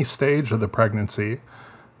at any stage of the pregnancy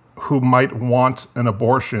who might want an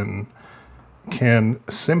abortion can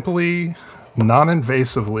simply,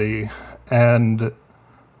 non-invasively, and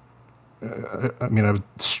I would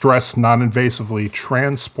stress non-invasively,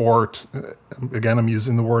 transport, again, I'm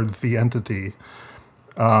using the word the entity,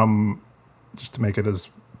 just to make it as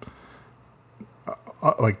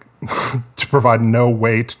to provide no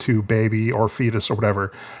weight to baby or fetus or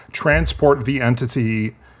whatever, transport the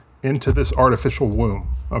entity into this artificial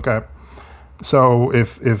womb. Okay. So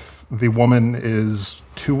if the woman is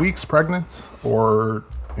 2 weeks pregnant or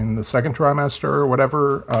in the second trimester or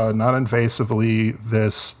whatever, non-invasively,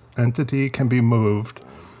 this entity can be moved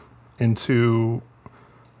into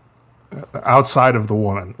outside of the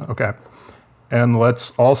woman. Okay. And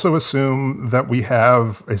let's also assume that we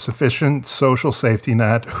have a sufficient social safety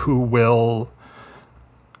net who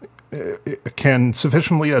can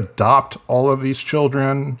sufficiently adopt all of these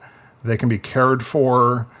children. They can be cared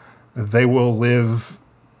for. They will live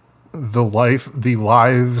the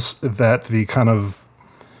lives that the kind of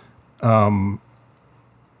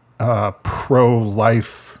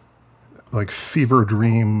pro-life, like fever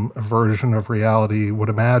dream version of reality would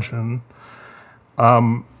imagine.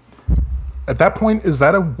 At that point, is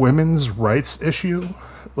that a women's rights issue?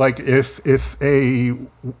 Like if a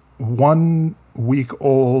 1 week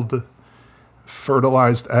old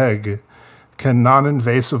fertilized egg can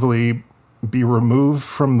non-invasively be removed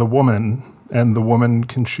from the woman and the woman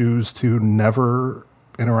can choose to never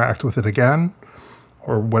interact with it again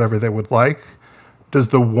or whatever they would like, does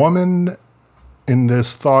the woman in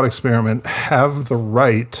this thought experiment have the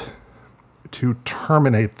right to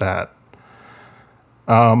terminate that?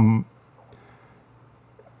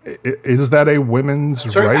 Is that a women's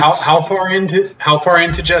rights? How far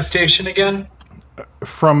into gestation again?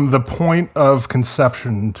 From the point of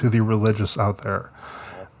conception to the religious out there.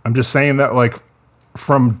 I'm just saying that, like,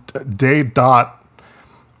 from day dot,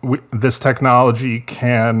 this technology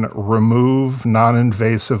can remove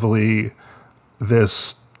non-invasively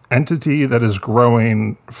this entity that is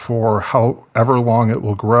growing for however long it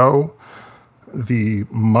will grow. The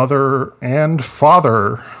mother and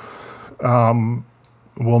father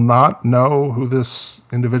will not know who this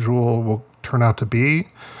individual will turn out to be,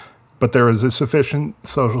 but there is a sufficient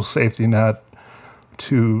social safety net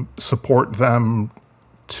to support them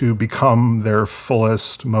to become their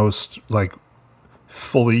fullest, most like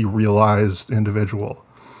fully realized individual.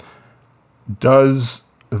 Does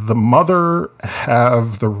the mother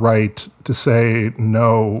have the right to say,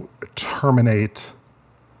 no, terminate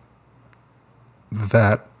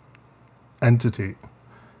that entity,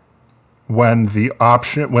 when the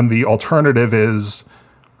alternative is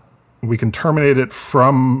we can terminate it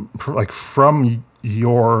from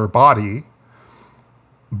your body,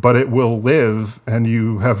 but it will live and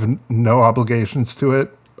you have no obligations to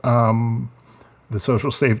it? The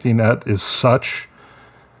social safety net is such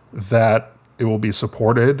that it will be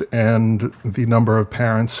supported, and the number of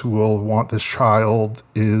parents who will want this child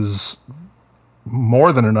is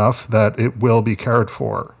more than enough that it will be cared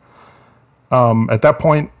for. At that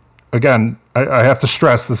point, again, I have to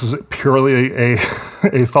stress this is purely a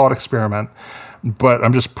thought experiment, but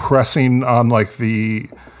I'm just pressing on like the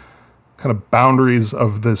kind of boundaries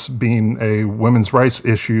of this being a women's rights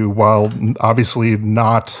issue, while obviously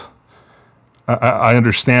not. I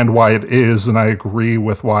understand why it is, and I agree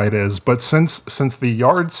with why it is. But since the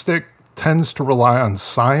yardstick tends to rely on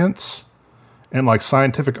science and like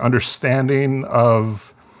scientific understanding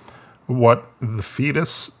of what the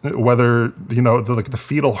fetus, whether the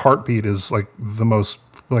fetal heartbeat is like the most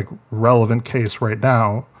like relevant case right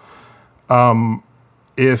now.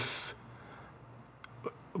 If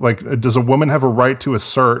like, does a woman have a right to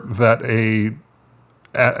assert that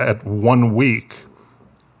at 1 week,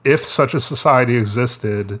 if such a society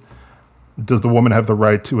existed, does the woman have the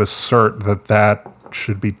right to assert that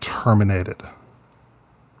should be terminated?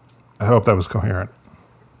 I hope that was coherent.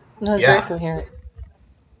 No, it's very coherent.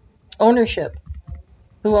 Ownership.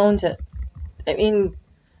 Who owns it? I mean,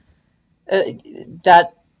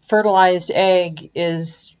 that fertilized egg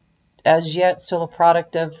is as yet still a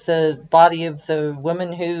product of the body of the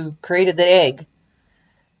woman who created the egg.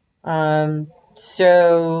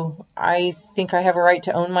 So I think I have a right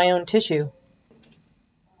to own my own tissue.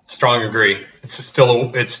 Strong agree. It's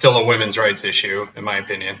still a women's rights issue, in my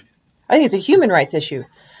opinion. I think it's a human rights issue.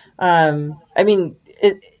 Or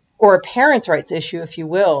a parents' rights issue, if you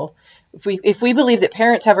will. If we believe that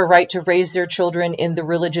parents have a right to raise their children in the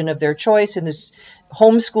religion of their choice and just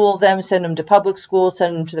homeschool them, send them to public school,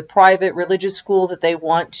 send them to the private religious school that they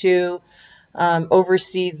want to,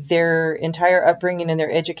 oversee their entire upbringing and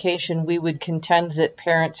their education, we would contend that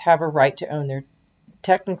parents have a right to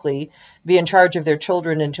technically be in charge of their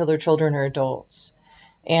children until their children are adults.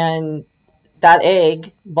 And that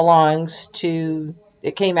egg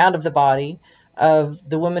it came out of the body of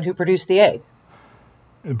the woman who produced the egg.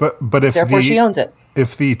 But if therefore she owns it.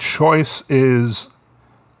 If the choice is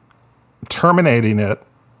terminating it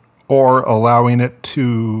or allowing it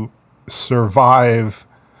to survive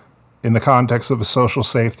in the context of a social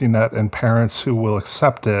safety net and parents who will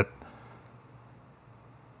accept it,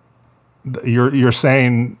 you're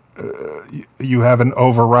saying you have an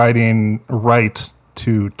overriding right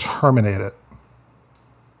to terminate it.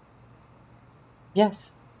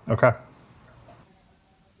 Yes. Okay.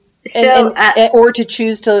 So, or to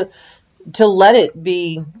choose to let it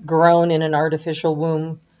be grown in an artificial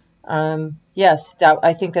womb. Yes,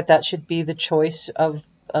 I think that should be the choice of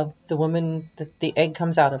the woman that the egg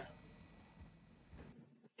comes out of.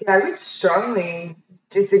 Yeah, I would strongly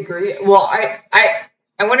disagree. Well, I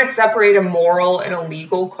want to separate a moral and a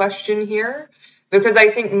legal question here, because I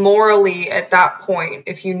think morally at that point,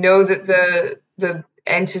 if you know that the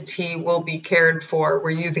entity will be cared for, we're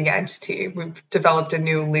using entity. We've developed a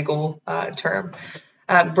new legal term.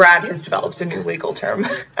 Brad has developed a new legal term.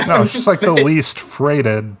 No, it's just like the least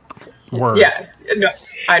freighted word. Yeah, no,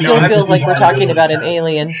 I know. It feels like we're talking about an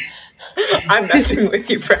alien. I'm messing with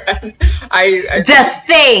you, Brad. It's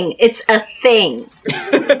a thing.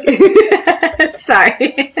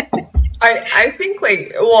 Sorry. I think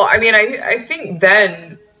I think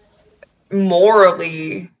then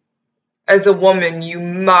morally, as a woman, you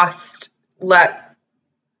must let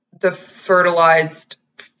the fertilized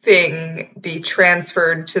thing be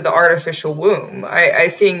transferred to the artificial womb. I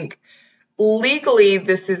think legally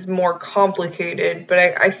this is more complicated, but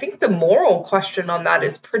I think the moral question on that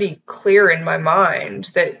is pretty clear in my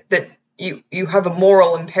mind, that you have a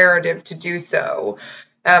moral imperative to do so,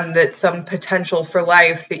 that some potential for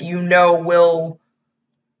life that will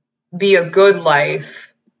be a good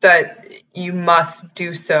life, that you must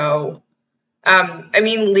do so. I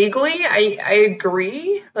mean, legally, I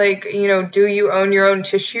agree. Like, do you own your own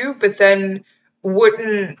tissue? But then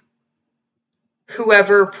wouldn't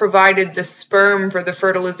whoever provided the sperm for the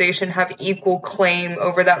fertilization have equal claim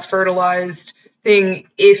over that fertilized thing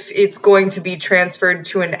if it's going to be transferred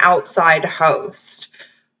to an outside host?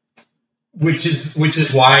 Which is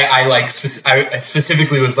why I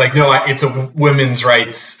specifically was like, no, it's a women's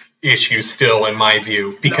rights issue still, in my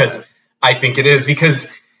view, because I think it is,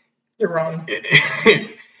 because you're wrong.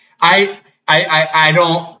 I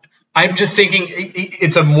don't. I'm just thinking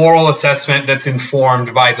it's a moral assessment that's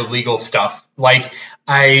informed by the legal stuff. Like,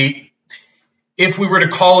 if we were to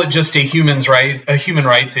call it just a human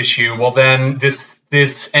rights issue, well, then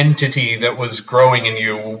this entity that was growing in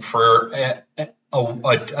you for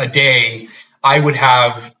a day, I would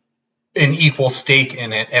have an equal stake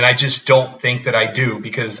in it, and I just don't think that I do,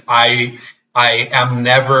 because I am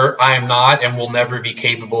not and will never be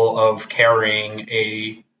capable of carrying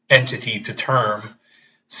a entity to term.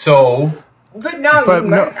 So, but no.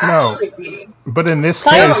 But in this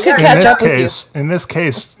case,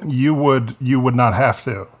 you would not have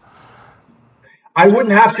to. I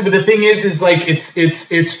wouldn't have to, but the thing is like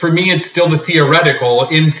it's for me, it's still the theoretical.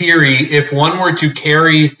 In theory, if one were to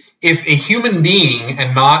carry, if a human being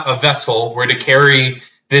and not a vessel were to carry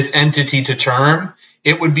this entity to term,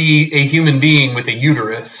 it would be a human being with a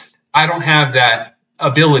uterus. I don't have that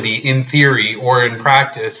ability in theory or in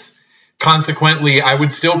practice. Consequently, I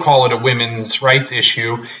would still call it a women's rights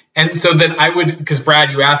issue. And so then I would, because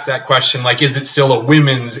Brad, you asked that question, like, is it still a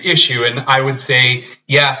women's issue? And I would say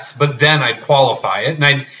yes, but then I'd qualify it.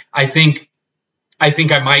 And I think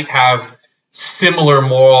I might have similar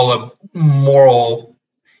moral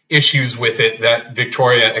issues with it that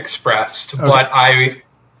Victoria expressed. Okay.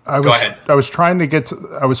 But go ahead. I was trying to get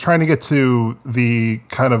to the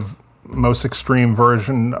kind of most extreme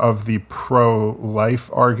version of the pro-life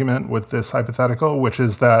argument with this hypothetical, which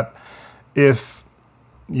is that if,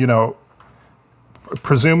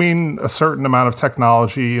 presuming a certain amount of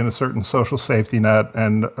technology and a certain social safety net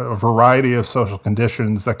and a variety of social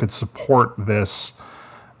conditions that could support this,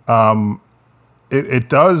 it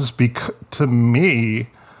does, to me,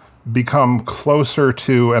 become closer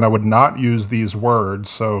to, and I would not use these words,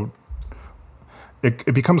 so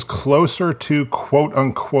it becomes closer to quote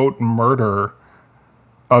unquote murder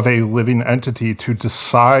of a living entity to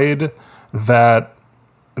decide that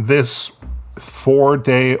this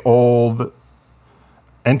 4-day-old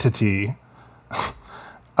entity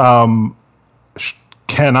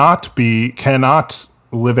cannot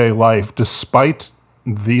live a life despite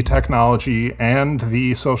the technology and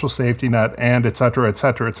the social safety net and et cetera, et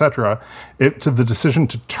cetera, et cetera. The decision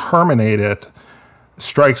to terminate it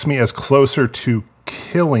strikes me as closer to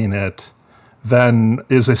killing it than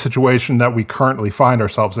is a situation that we currently find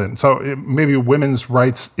ourselves in. So maybe a women's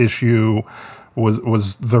rights issue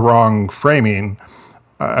was the wrong framing.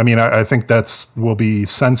 I mean, I think will be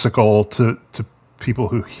sensical to people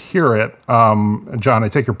who hear it. John, I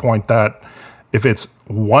take your point that if it's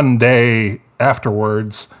one day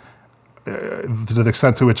afterwards, to the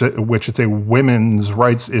extent to which it's a women's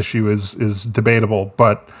rights issue is debatable.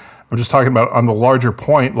 But I'm just talking about on the larger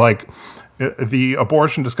point, like, the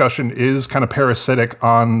abortion discussion is kind of parasitic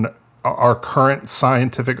on our current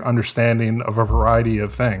scientific understanding of a variety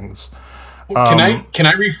of things. Can I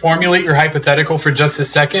reformulate your hypothetical for just a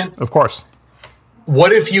second? Of course.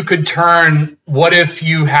 What if you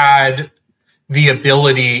had the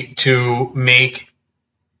ability to make,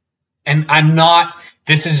 and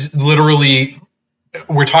this is literally,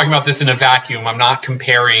 we're talking about this in a vacuum. I'm not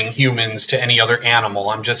comparing humans to any other animal.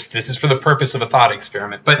 this is for the purpose of a thought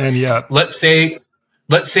experiment. But let's say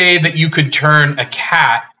that you could turn a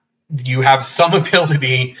cat. You have some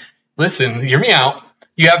ability. Listen, hear me out.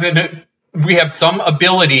 We have some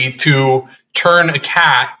ability to turn a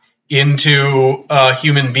cat into a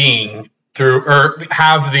human being or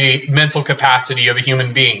have the mental capacity of a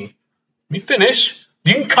human being. Let me finish.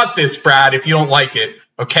 You can cut this, Brad, if you don't like it,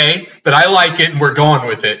 okay? But I like it, and we're going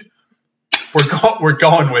with it. We're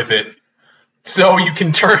going with it. So you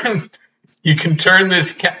can turn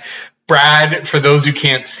this cat. Brad, for those who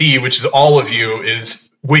can't see, which is all of you, is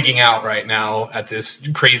wigging out right now at this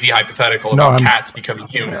crazy hypothetical about cats becoming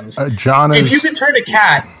humans. John is. If you could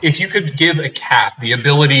give a cat the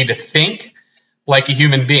ability to think like a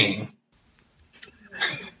human being.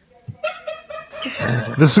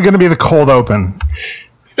 This is going to be the cold open.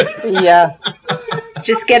 Yeah.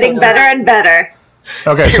 Just getting better and better.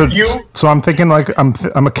 Okay, so I'm thinking like I'm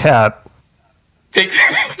a cat, Take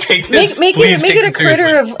this. Make please it take a this seriously.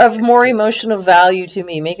 critter of more emotional value to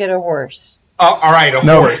me. Make it a horse. Oh, all right, a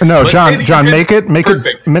No, horse. no, Let's say that John, you make could- it,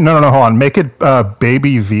 perfect. no, hold on, make it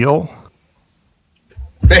baby veal.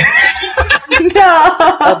 No. A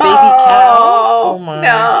baby cow? Oh my.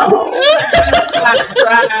 No.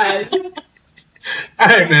 All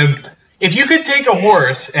right, man. If you could take a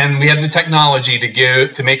horse, and we have the technology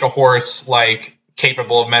to make a horse like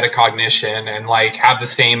capable of metacognition and like have the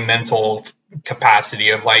same mental capacity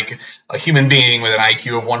of like a human being with an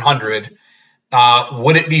IQ of 100,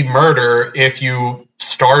 would it be murder if you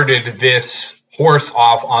started this horse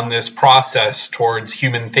off on this process towards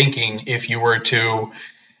human thinking? If you were to,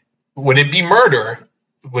 would it be murder?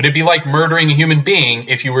 Would it be like murdering a human being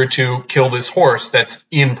if you were to kill this horse that's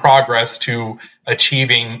in progress to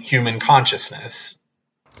achieving human consciousness?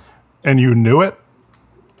 And you knew it?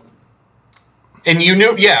 And you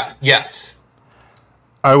knew, yeah, yes.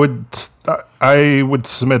 I would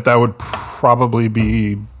submit that would probably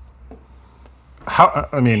be how.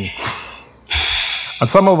 I mean, on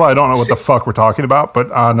some level, I don't know what the fuck we're talking about,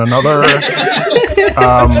 but on another,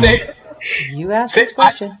 You asked this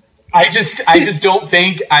question. I just don't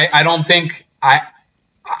think I don't think that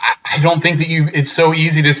it's so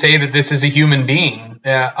easy to say that this is a human being,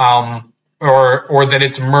 or that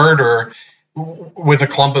it's murder with a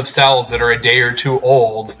clump of cells that are a day or two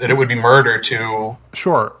old, that it would be murder to.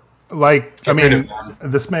 Sure. Like, I rid mean, of them.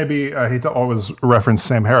 this may be, I hate to always reference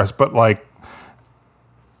Sam Harris, but like,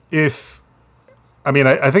 I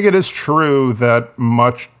think it is true that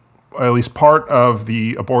at least part of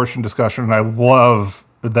the abortion discussion, and I love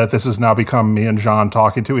that this has now become me and John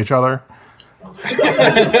talking to each other.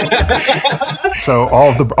 So all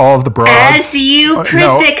of the broads, As you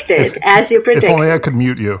predicted. If only I could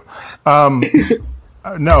mute you.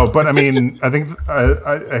 No, but I mean, I think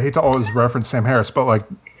I hate to always reference Sam Harris, but like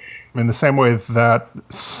in the same way that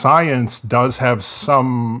science does have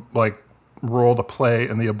some like role to play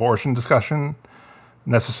in the abortion discussion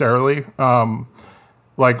necessarily.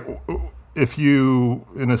 Like if you,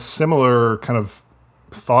 in a similar kind of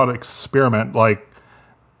thought experiment, like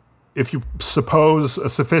if you suppose a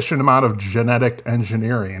sufficient amount of genetic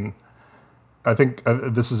engineering, I think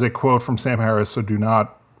this is a quote from Sam Harris, so do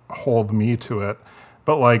not hold me to it.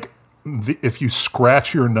 But like, if you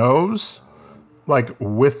scratch your nose, like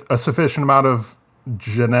with a sufficient amount of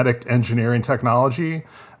genetic engineering technology,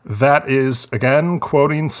 that is, again,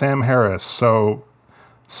 quoting Sam Harris. So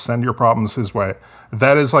send your problems his way.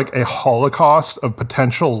 That is like a holocaust of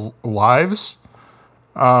potential lives.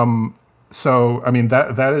 So, I mean,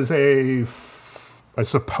 that is I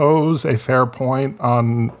suppose, a fair point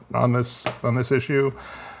on this issue.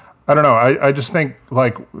 I don't know. I just think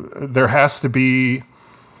like there has to be,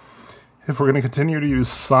 if we're going to continue to use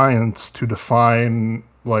science to define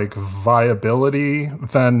like viability,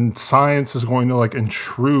 then science is going to like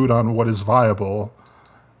intrude on what is viable.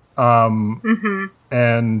 And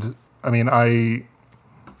I mean, I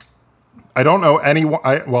don't know anyone.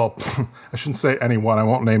 I shouldn't say anyone. I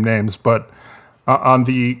won't name names, but on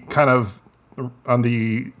the kind of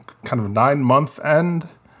 9-month end,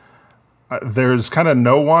 there's kind of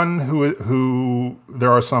no one who.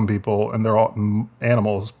 There are some people, and they're all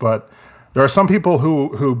animals, but there are some people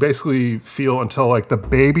who basically feel until like the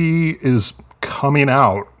baby is coming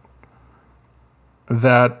out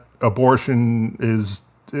that abortion is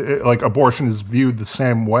viewed the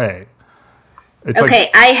same way. It's okay,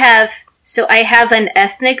 I have an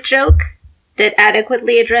ethnic joke that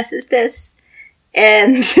adequately addresses this,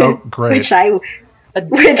 and great. A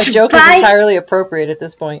joke is entirely appropriate at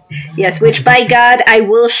this point. Yes, which by God I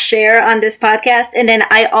will share on this podcast. And then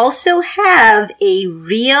I also have a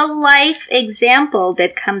real life example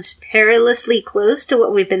that comes perilously close to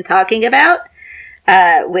what we've been talking about,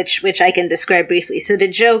 which I can describe briefly. So the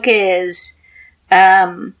joke is,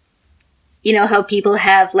 you know how people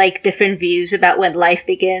have like different views about when life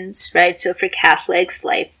begins, right? So for Catholics,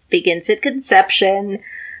 life begins at conception.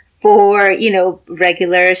 For, you know,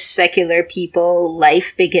 regular secular people,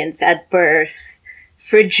 life begins at birth.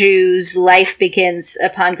 For Jews, life begins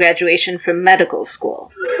upon graduation from medical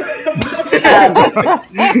school.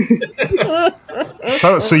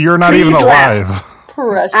 So you're not even alive.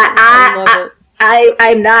 Precious. I love it.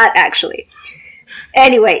 I'm not actually.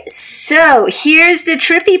 Anyway, so here's the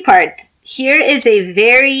trippy part. Here is a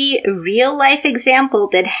very real life example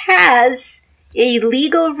that has a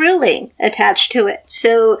legal ruling attached to it.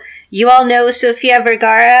 So you all know Sofia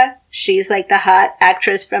Vergara. She's like the hot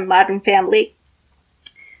actress from Modern Family.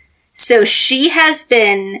 So she has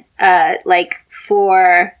been,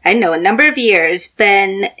 for, I don't know, a number of years,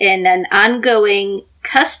 been in an ongoing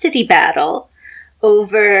custody battle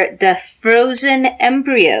over the frozen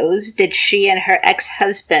embryos that she and her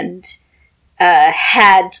ex-husband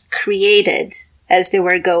had created as they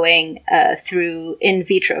were going through in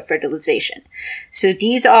vitro fertilization. So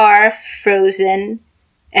these are frozen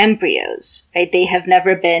embryos, right? They have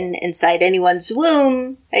never been inside anyone's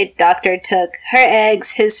womb. A doctor took her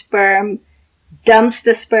eggs, his sperm, dumps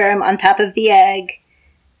the sperm on top of the egg.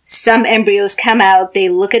 Some embryos come out, they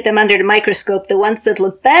look at them under the microscope. The ones that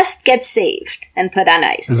look best get saved and put on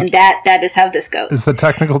ice. And that is how this goes. Is the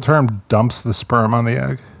technical term dumps the sperm on the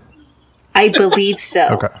egg? I believe so.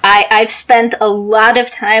 Okay. I've spent a lot of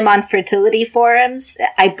time on fertility forums.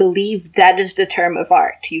 I believe that is the term of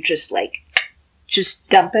art. You just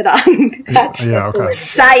dump it on. That's okay.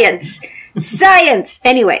 Science.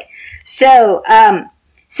 Anyway, so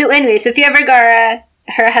Sofia Vergara,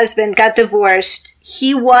 her husband, got divorced.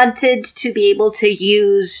 He wanted to be able to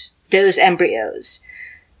use those embryos.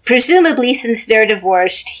 Presumably, since they're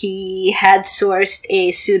divorced, he had sourced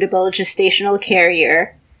a suitable gestational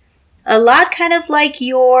carrier. A lot kind of like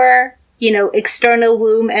your, external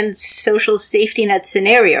womb and social safety net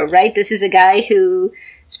scenario, right? This is a guy who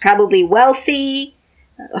is probably wealthy.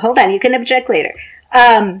 Hold on, you can object later.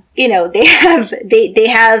 They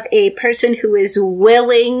have a person who is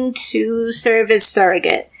willing to serve as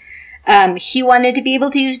surrogate. He wanted to be able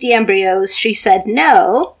to use the embryos. She said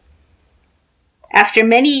no. After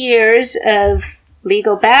many years of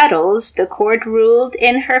legal battles, the court ruled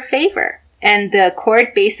in her favor. And the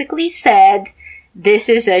court basically said, this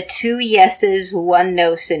is a 2 yeses, 1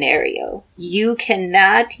 no scenario. You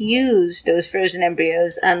cannot use those frozen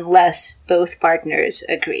embryos unless both partners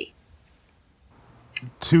agree.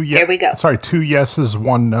 There we go. Sorry, 2 yeses,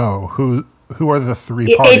 1 no. Who are the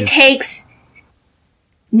 3 parties? It takes...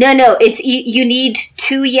 No, it's you need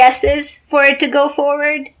 2 yeses for it to go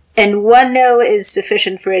forward, and 1 no is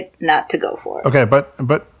sufficient for it not to go forward. Okay, but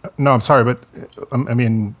no, I'm sorry, but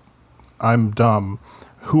I'm dumb.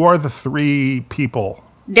 Who are the 3 people?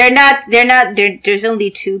 There's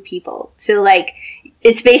only 2 people. So,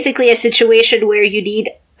 it's basically a situation where you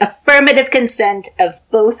need affirmative consent of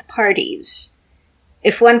both parties.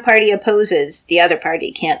 If one party opposes, the other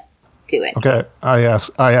party can't do it. Okay, I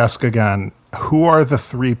ask again. Who are the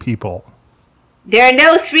 3 people? There are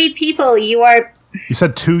no 3 people. You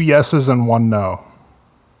said 2 yeses and 1 no.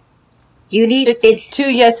 It's 2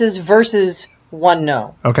 yeses versus 1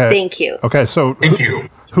 no. Okay. Thank you. Okay, so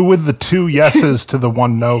who would the 2 yeses to the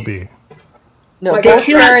 1 no be? No,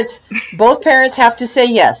 both parents have to say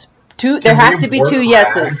yes. There have to be 2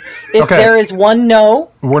 yeses. If there is 1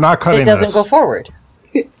 no, we're not cutting it doesn't go forward.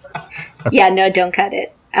 Yeah, no, don't cut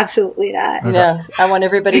it. Absolutely not. Okay. No, I want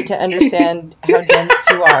everybody to understand how dense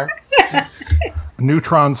you are.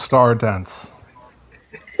 Neutron star dense.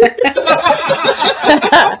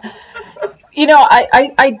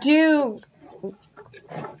 I do.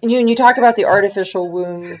 You talk about the artificial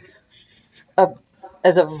womb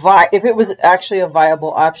if it was actually a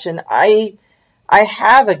viable option. I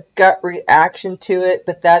have a gut reaction to it,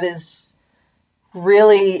 but that is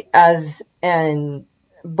really as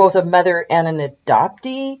both a mother and an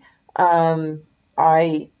adoptee.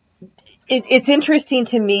 It's interesting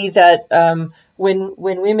to me that when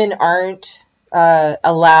women aren't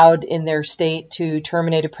allowed in their state to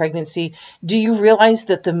terminate a pregnancy, do you realize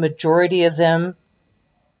that the majority of them,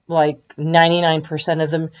 like 99%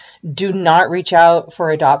 of them, do not reach out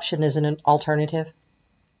for adoption as an alternative?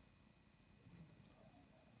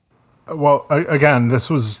 Well, again,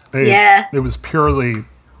 this was purely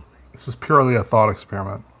a thought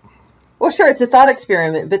experiment. Well, sure, it's a thought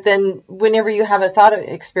experiment, but then whenever you have a thought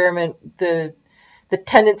experiment, the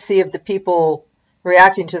tendency of the people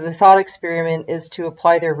reacting to the thought experiment is to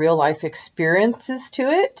apply their real life experiences to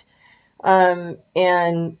it.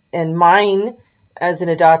 And mine, as an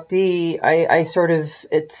adoptee, I sort of,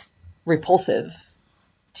 it's repulsive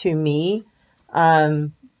to me,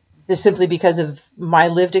 just simply because of my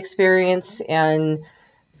lived experience and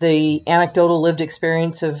the anecdotal lived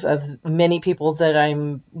experience of many people that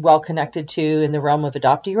I'm well connected to in the realm of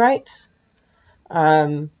adoptee rights.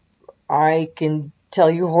 I can tell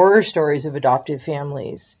you horror stories of adoptive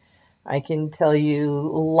families. I can tell you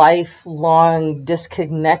lifelong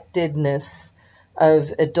disconnectedness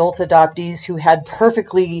of adult adoptees who had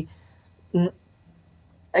perfectly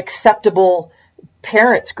acceptable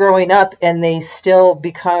parents growing up, and they still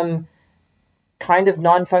become kind of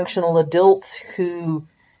non-functional adults who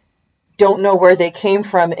don't know where they came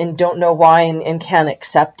from and don't know why and can't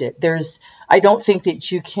accept it. I don't think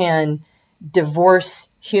that you can divorce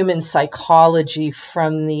human psychology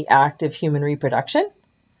from the act of human reproduction.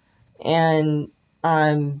 And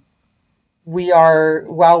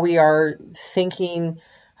while we are thinking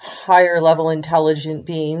higher level intelligent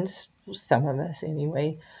beings, some of us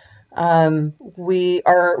anyway,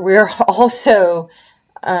 we're also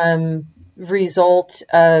result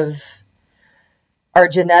of our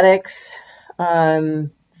genetics, the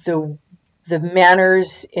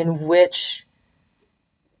manners in which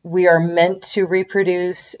we are meant to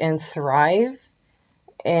reproduce and thrive,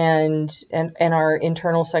 and our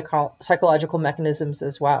internal psychological mechanisms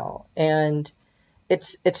as well. And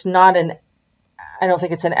it's not I don't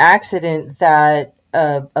think it's an accident that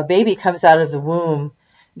a baby comes out of the womb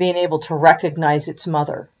being able to recognize its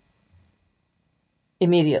mother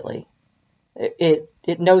immediately.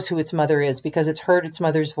 It knows who its mother is because it's heard its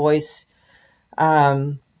mother's voice.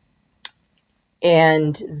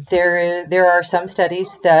 And there are some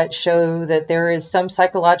studies that show that there is some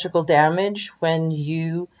psychological damage when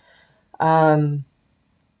a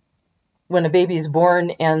baby is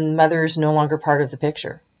born and mother is no longer part of the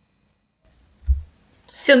picture.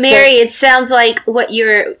 So Mary, it sounds like what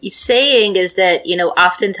you're saying is that,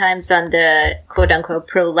 oftentimes on the quote unquote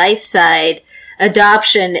pro-life side,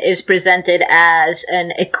 adoption is presented as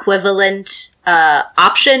an equivalent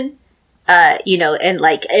option. And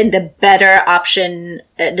like in the better option,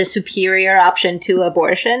 the superior option to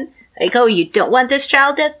abortion. Like, oh, you don't want this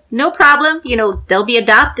child? No problem. They'll be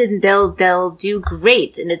adopted and they'll do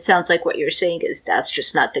great. And it sounds like what you're saying is that's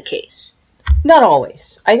just not the case. Not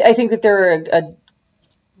always. I think that there are a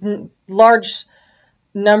large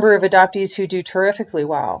number of adoptees who do terrifically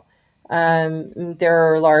well. There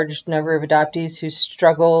are a large number of adoptees who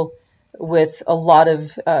struggle with a lot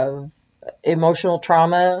of emotional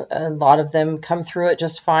trauma. A lot of them come through it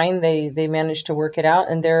just fine. They manage to work it out.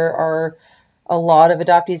 And there are a lot of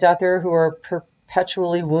adoptees out there who are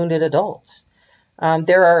perpetually wounded adults.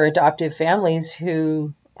 There are adoptive families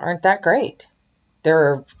who aren't that great. There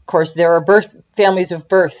are families of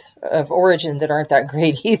origin that aren't that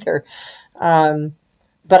great either.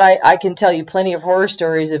 But I can tell you plenty of horror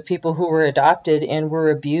stories of people who were adopted and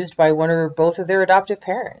were abused by one or both of their adoptive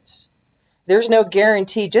parents. There's no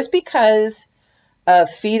guarantee. Just because a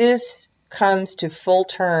fetus comes to full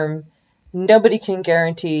term, nobody can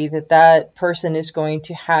guarantee that person is going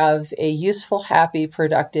to have a useful, happy,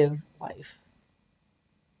 productive life.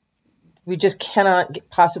 We just cannot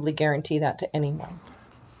possibly guarantee that to anyone.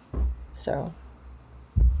 So.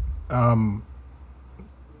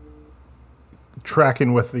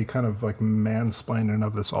 Tracking with the kind of like mansplaining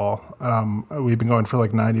of this all. We've been going for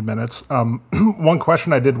like 90 minutes. One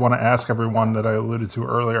question I did want to ask everyone that I alluded to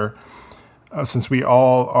earlier, since we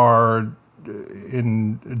all are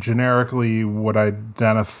generically would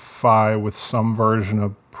identify with some version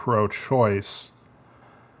of pro-choice,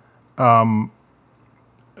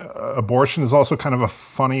 abortion is also kind of a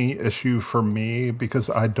funny issue for me because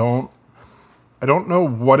I don't know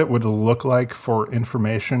what it would look like for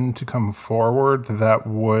information to come forward that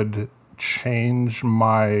would change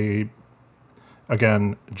my,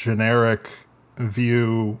 again, generic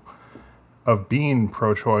view of being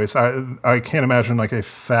pro-choice. I can't imagine like a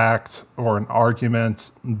fact or an argument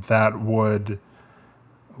that would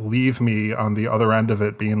leave me on the other end of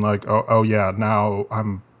it being like, oh yeah, now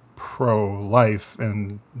I'm pro-life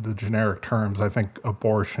in the generic terms. I think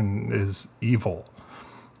abortion is evil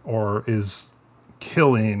or is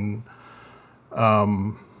killing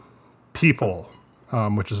people,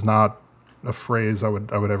 which is not a phrase I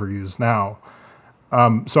would ever use now.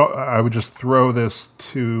 So I would just throw this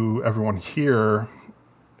to everyone here.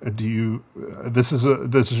 This is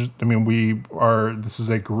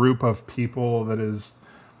a group of people that is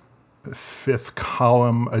fifth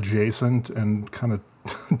column adjacent and kind of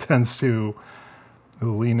tends to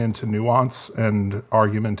lean into nuance and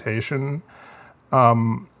argumentation.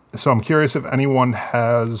 So I'm curious if anyone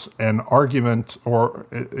has an argument or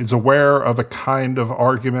is aware of a kind of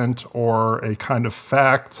argument or a kind of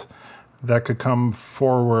fact that could come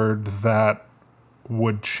forward that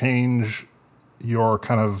would change your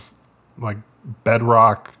kind of like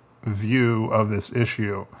bedrock view of this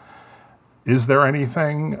issue. Is there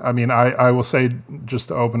anything? I mean, I will say, just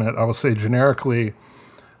to open it, I will say generically,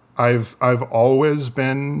 I've always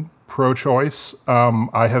been pro-choice.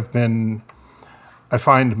 I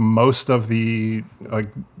find most of the like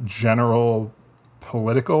general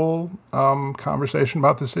political conversation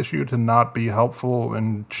about this issue to not be helpful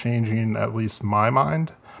in changing at least my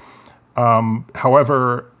mind.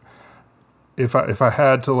 However, if I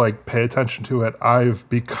had to like pay attention to it, I've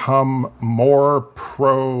become more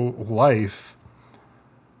pro-life,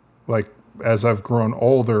 like as I've grown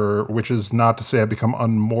older, which is not to say I've become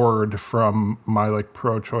unmoored from my like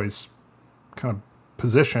pro-choice kind of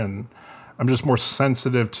position. I'm just more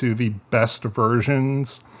sensitive to the best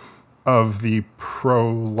versions of the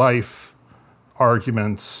pro-life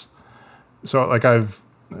arguments. So like I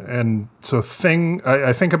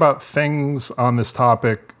think about things on this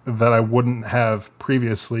topic that I wouldn't have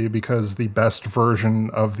previously because the best version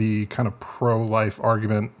of the kind of pro-life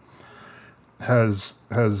argument has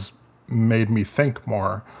made me think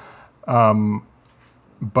more.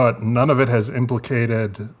 But none of it has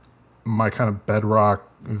implicated my kind of bedrock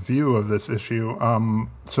view of this issue.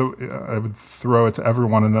 So I would throw it to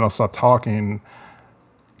everyone and then I'll stop talking.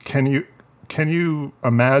 Can you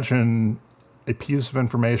imagine a piece of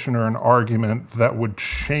information or an argument that would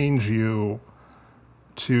change you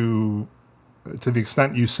to the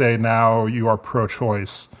extent you say now you are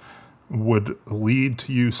pro-choice, would lead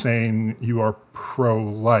to you saying you are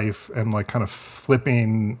pro-life and like kind of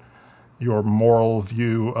flipping your moral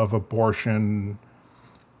view of abortion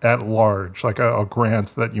at large? Like I'll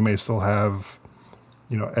grant that you may still have,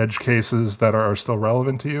 edge cases that are still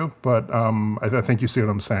relevant to you, but I think you see what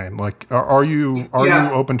I'm saying. Like, are you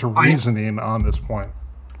open to reasoning on this point?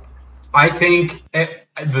 I think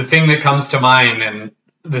the thing that comes to mind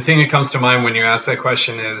when you ask that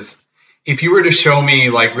question is, if you were to show me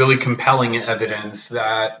like really compelling evidence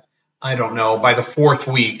that, I don't know, by the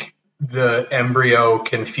 4th week, the embryo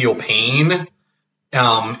can feel pain,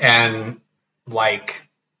 and like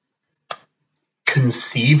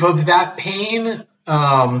conceive of that pain,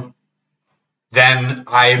 then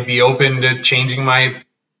I'd be open to changing my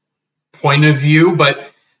point of view.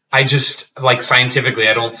 But I just, like, scientifically,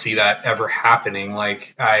 I don't see that ever happening.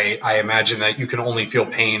 Like, I imagine that you can only feel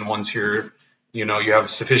pain once you have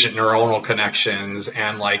sufficient neuronal connections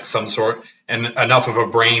and like some sort, and enough of a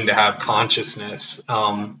brain to have consciousness,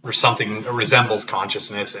 or something that resembles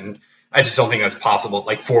consciousness. And I just don't think that's possible,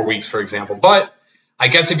 like 4 weeks, for example. But I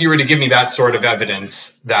guess if you were to give me that sort of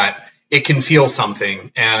evidence that it can feel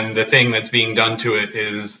something and the thing that's being done to it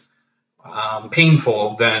is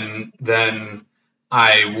painful, then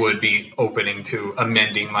I would be opening to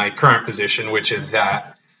amending my current position, which is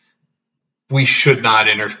that we should not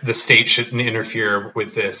the state shouldn't interfere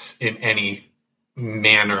with this in any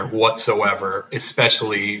manner whatsoever,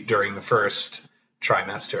 especially during the first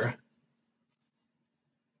trimester.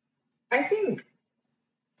 I think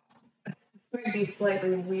this might be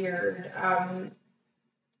slightly weird,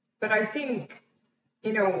 but I think,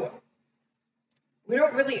 we don't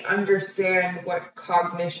really understand what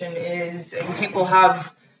cognition is, and people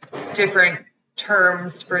have different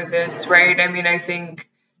terms for this, right? I mean, I think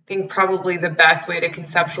probably the best way to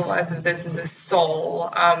conceptualize this is a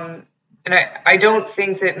soul. And I don't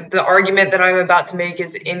think that the argument that I'm about to make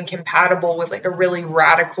is incompatible with like a really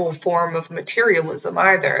radical form of materialism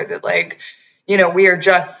either, that like, we are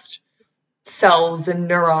just cells and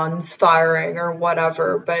neurons firing or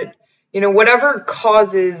whatever, but whatever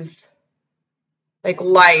causes like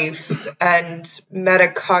life and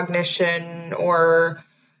metacognition or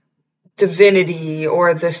divinity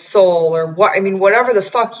or the soul or whatever the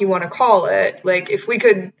fuck you want to call it, like if we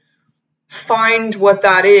could find what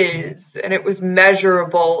that is and it was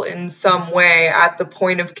measurable in some way at the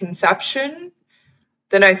point of conception,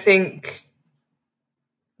 then I think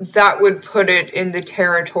that would put it in the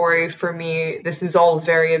territory for me. This is all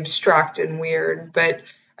very abstract and weird, but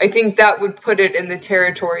I think that would put it in the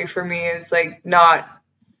territory for me as like not,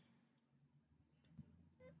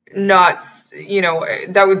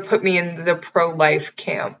 that would put me in the pro-life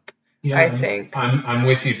camp. Yeah, I think I'm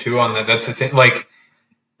with you too on that. That's the thing. Like,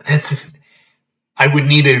 I would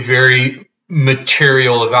need a very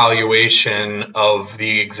material evaluation of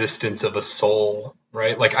the existence of a soul,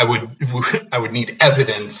 right? Like I would need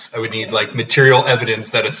evidence. I would need like material evidence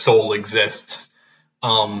that a soul exists.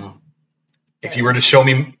 If you were to show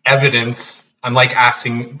me evidence, I'm like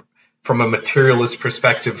asking from a materialist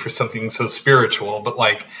perspective for something so spiritual, but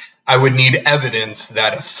like I would need evidence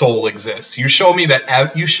that a soul exists. You show me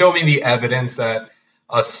the evidence that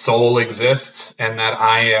a soul exists and that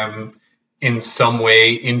I am in some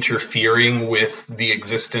way interfering with the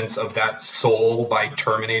existence of that soul by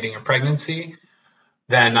terminating a pregnancy,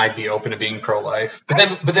 then I'd be open to being pro-life.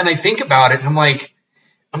 But then I think about it and I'm like,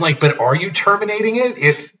 but are you terminating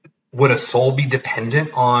it? Would a soul be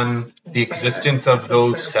dependent on the existence of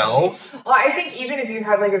those cells? Well, I think even if you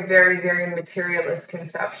have like a very, very materialist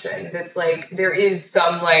conception, that's like there is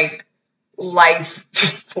some like life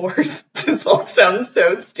force. This all sounds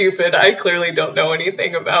so stupid. I clearly don't know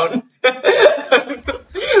anything about the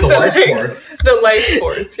life force. The life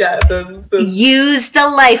force, yeah. Use the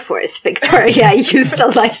life force, Victoria. Use the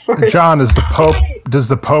life force. John, does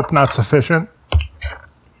the Pope not sufficient?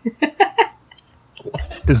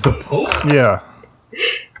 Is the Pope? Yeah.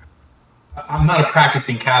 I'm not a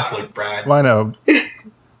practicing Catholic, Brad. Well, I know.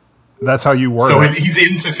 That's how you word so it. He's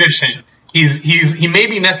insufficient. He may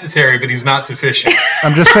be necessary, but he's not sufficient.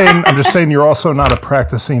 I'm just saying you're also not a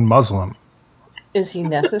practicing Muslim. Is he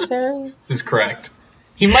necessary? This is correct.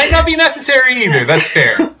 He might not be necessary either. That's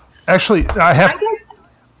fair. Actually, I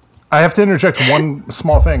have to interject one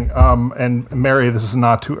small thing. And Mary, this is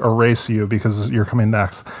not to erase you because you're coming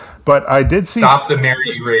next. But I did see... Stop the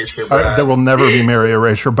Mary erasure, Brad. There will never be Mary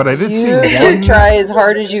erasure. But I did see You one... can try as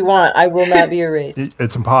hard as you want. I will not be erased.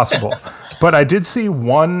 It's impossible. But I did see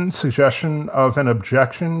one suggestion of an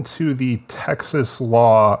objection to the Texas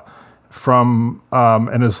law from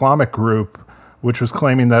an Islamic group, which was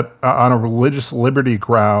claiming that on a religious liberty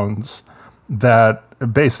grounds, that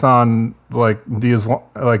based on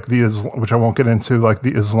which I won't get into, like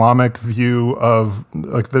the Islamic view of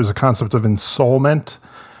like there's a concept of ensoulment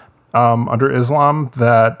under Islam,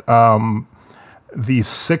 that the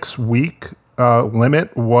 6-week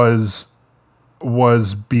limit was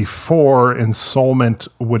before ensoulment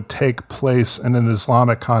would take place in an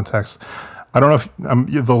Islamic context. I don't know if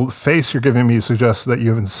the face you're giving me suggests that you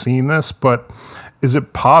haven't seen this, but is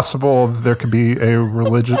it possible there could be a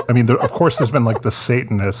religious... I mean, of course, there's been like the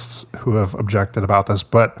Satanists who have objected about this,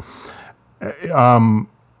 but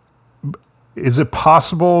is it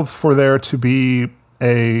possible for there to be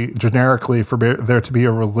there to be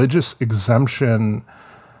a religious exemption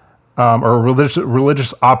or a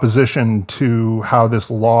religious opposition to how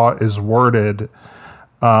this law is worded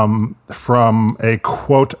from a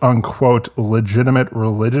quote-unquote legitimate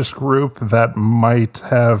religious group that might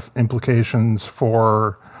have implications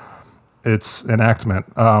for its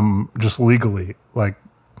enactment, just legally, like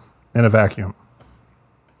in a vacuum?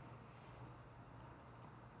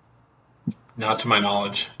 Not to my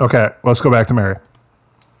knowledge. Okay, let's go back to Mary.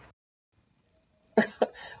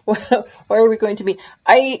 Where are we going to be?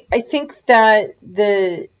 I think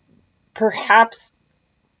that perhaps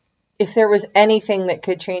if there was anything that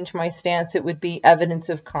could change my stance, it would be evidence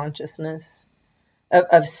of consciousness,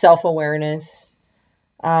 of self-awareness.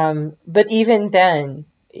 But even then,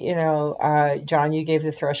 John, you gave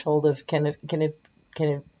the threshold of can a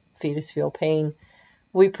fetus feel pain?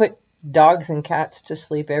 We put dogs and cats to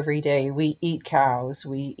sleep every day. We eat cows.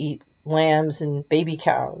 We eat lambs and baby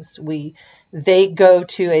cows. They go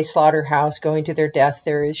to a slaughterhouse, going to their death.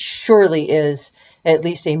 There surely is at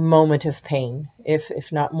least a moment of pain,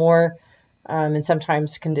 if not more. And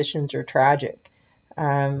sometimes conditions are tragic.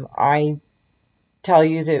 I tell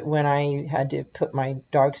you that when I had to put my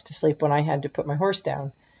dogs to sleep, when I had to put my horse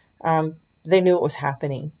down, they knew it was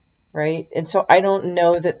happening, right? And so I don't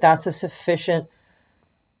know that that's a sufficient,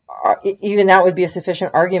 even that would be a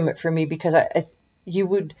sufficient argument for me, because you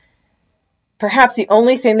would, perhaps the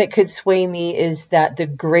only thing that could sway me is that the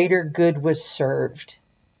greater good was served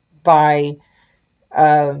by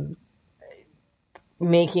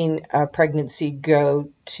making a pregnancy go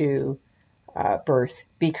to birth.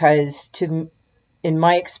 Because in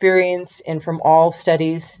my experience, and from all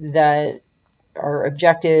studies that are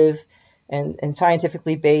objective and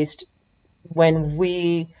scientifically based, when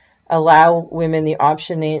we allow women the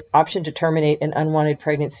option to terminate an unwanted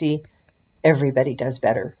pregnancy, everybody does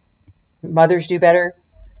better. Mothers do better,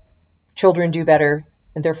 children do better,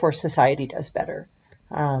 and therefore society does better.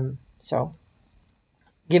 So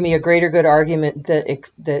give me a greater good argument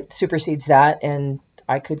that supersedes that, and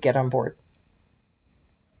I could get on board.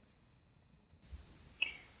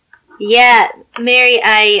 Yeah, Mary,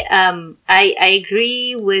 I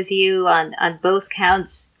agree with you on both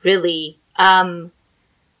counts, really.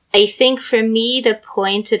 I think for me, the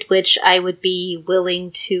point at which I would be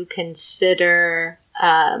willing to consider,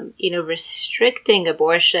 restricting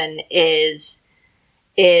abortion is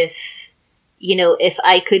if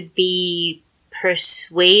I could be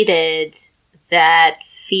persuaded that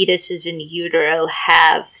fetuses in utero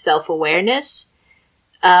have self-awareness,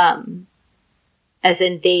 as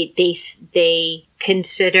in they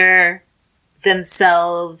consider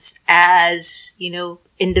themselves as,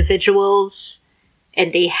 individuals,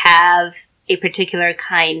 and they have a particular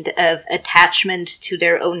kind of attachment to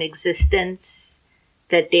their own existence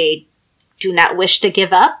that they do not wish to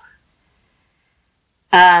give up.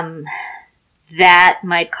 That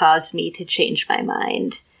might cause me to change my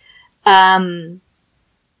mind. And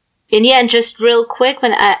just real quick,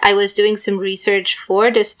 when I was doing some research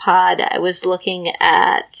for this pod, I was looking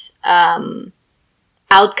at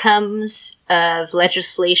outcomes of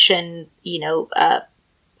legislation,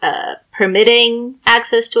 permitting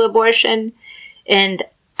access to abortion. And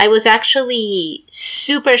I was actually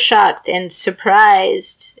super shocked and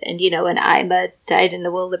surprised. And, and I'm a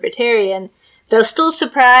dyed-in-the-wool libertarian, but I was still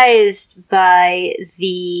surprised by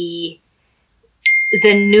the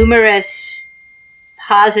the numerous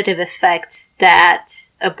positive effects that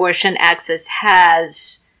abortion access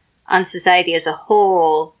has on society as a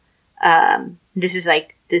whole.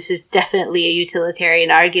 This is definitely a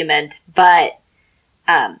utilitarian argument, but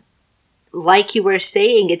like you were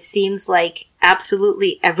saying, it seems like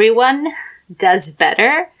absolutely everyone does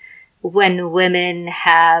better when women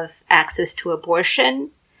have access to abortion.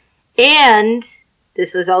 And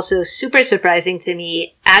this was also super surprising to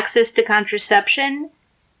me, access to contraception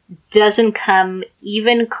doesn't come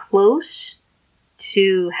even close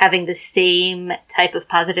to having the same type of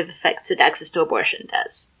positive effects that access to abortion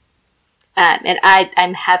does. And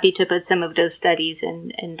I'm happy to put some of those studies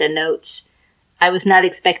in the notes. I was not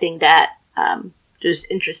expecting that. It was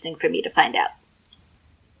interesting for me to find out.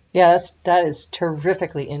 Yeah, that is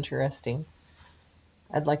terrifically interesting.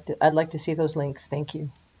 I'd like to see those links. Thank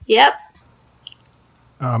you. Yep.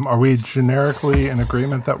 Are we generically in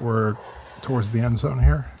agreement that we're towards the end zone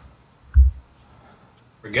here?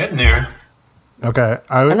 We're getting there. Okay.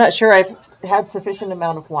 I'm not sure I've had sufficient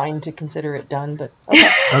amount of wine to consider it done, but okay.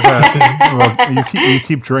 Okay. Well, you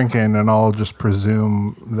keep drinking, and I'll just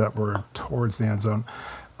presume that we're towards the end zone.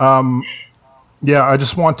 Yeah, I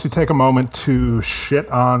just want to take a moment to shit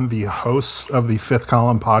on the hosts of the Fifth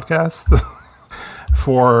Column podcast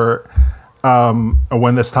for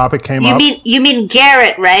when this topic came up. You mean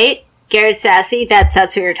Garrett, right? Garrett Sassy.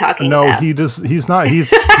 That's who you're talking about. No, he's not.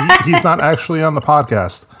 He's not actually on the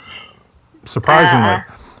podcast. Surprisingly. Are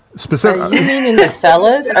you meaning the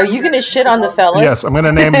fellas? Are you going to shit on the fellas? Yes, I'm going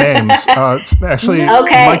to name names. Actually,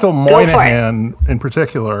 okay, Michael Moynihan in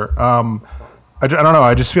particular. I don't know.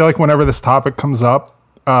 I just feel like whenever this topic comes up,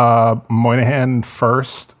 Moynihan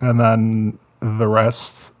first, and then the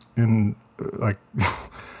rest in like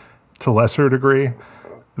to lesser degree,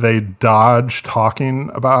 they dodge talking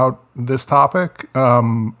about this topic.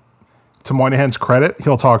 To Moynihan's credit,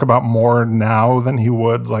 he'll talk about more now than he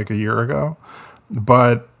would like a year ago.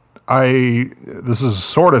 But this is a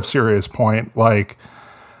sort of serious point, like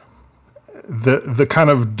the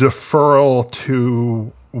kind of deferral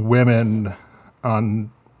to women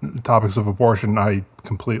on topics of abortion, I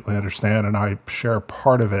completely understand, and I share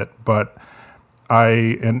part of it. But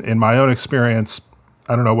in my own experience,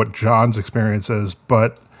 I don't know what John's experience is,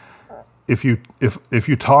 but if you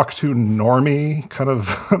talk to normie kind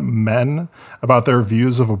of men about their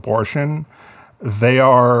views of abortion, they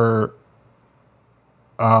are,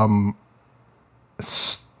 I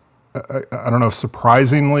don't know if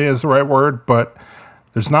surprisingly is the right word, but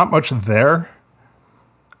there's not much there.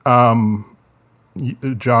 John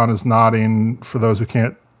is nodding for those who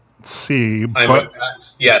can't see.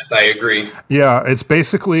 Yes, I agree. Yeah, it's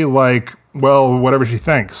basically like, well, whatever she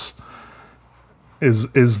thinks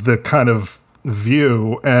is the kind of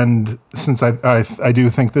view. And since I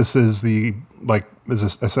do think this is the, like,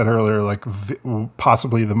 as I said earlier, like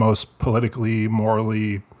possibly the most politically,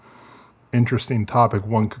 morally interesting topic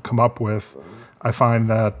one could come up with, I find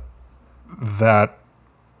that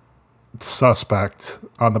suspect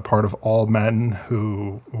on the part of all men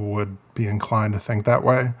who would be inclined to think that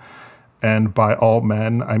way. And by all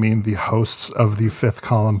men, I mean the hosts of the Fifth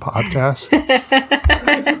Column podcast.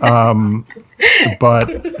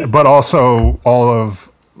 But also all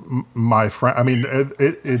of my friends. I mean,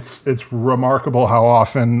 it's remarkable how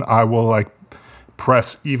often I will like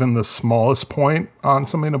press even the smallest point on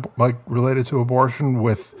something like related to abortion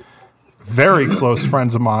with very close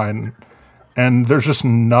friends of mine, and there's just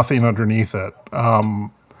nothing underneath it.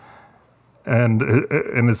 And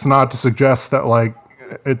it's not to suggest that like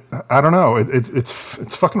I don't know.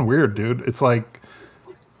 It's fucking weird, dude. It's like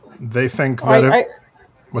they think that.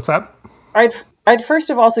 What's that? I'd first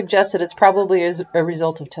of all suggest that it's probably as a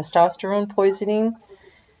result of testosterone poisoning.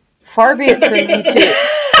 Far be it for me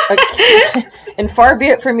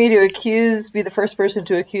to be the first person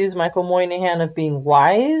to accuse Michael Moynihan of being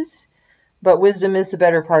wise, but wisdom is the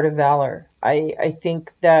better part of valor. I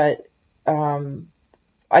think that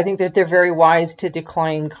they're very wise to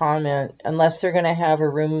decline comment unless they're going to have a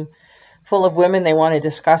room full of women they want to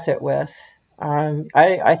discuss it with.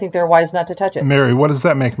 I think they're wise not to touch it. Mary, what does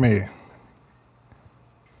that make me?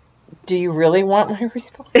 Do you really want my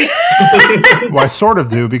response? Well, I sort of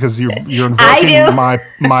do, because you're invoking my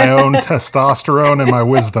own testosterone and my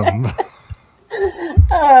wisdom.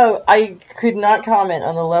 I could not comment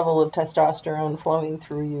on the level of testosterone flowing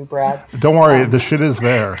through you, Brad. Don't worry, the shit is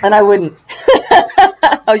there. And I wouldn't.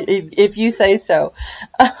 If you say so.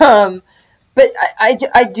 But I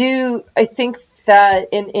think that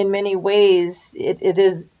in many ways it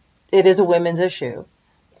is a women's issue.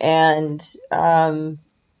 And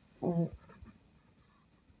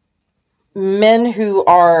men who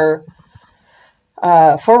are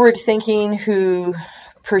forward-thinking, who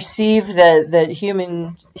perceive that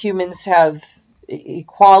humans have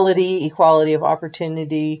equality of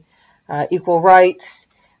opportunity, equal rights,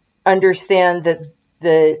 understand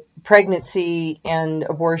that pregnancy and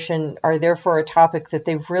abortion are therefore a topic that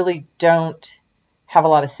they really don't have a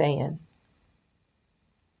lot of say in.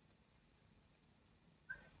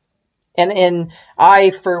 And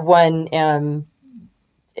I, for one,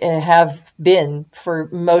 have been for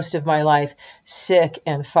most of my life sick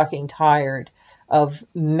and fucking tired of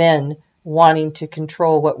men wanting to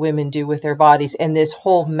control what women do with their bodies. And this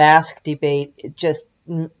whole mask debate,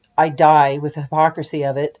 I die with the hypocrisy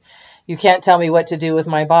of it. You can't tell me what to do with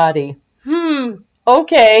my body.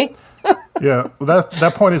 Okay. Yeah,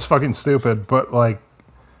 that point is fucking stupid. But like,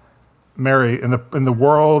 Mary, in the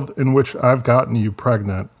world in which I've gotten you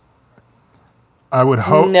pregnant, I would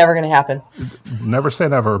hope never going to happen. Never say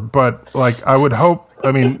never, but like I would hope.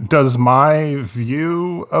 I mean, does my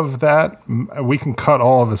view of that? We can cut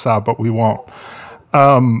all of this out, but we won't.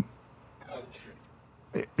 Okay?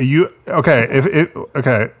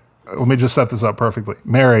 Let me just set this up perfectly,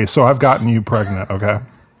 Mary. So I've gotten you pregnant. Okay.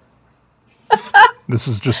 This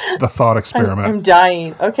is just the thought experiment. I'm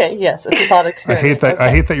dying. Okay, yes, it's a thought experiment. I hate that. Okay. I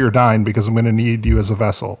hate that you're dying because I'm going to need you as a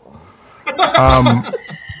vessel.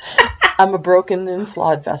 I'm a broken and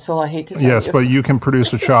flawed vessel. I hate to say Yes, you. but you can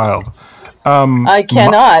produce a child. I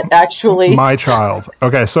cannot actually. My child.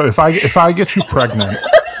 Okay, so if I get you pregnant,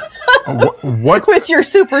 what with your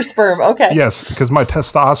super sperm? Okay. Yes, because my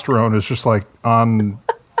testosterone is just like on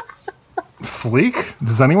fleek.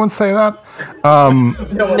 Does anyone say that?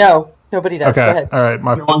 No, nobody does. Okay, Go ahead. all right.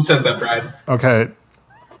 No one says that, Brad. Okay,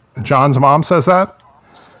 John's mom says that.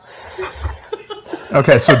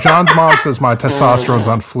 Okay, so John's mom says my testosterone's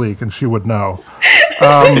on fleek, and she would know.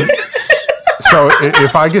 So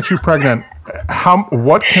if I get you pregnant,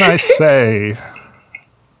 what can I say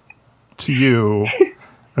to you?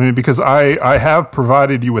 I mean, because I have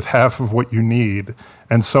provided you with half of what you need,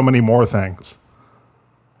 and so many more things.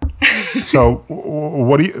 So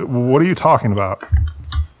what are you talking about?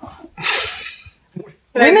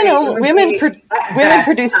 Women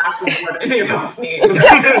produce.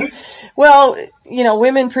 Well,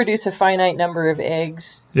 women produce a finite number of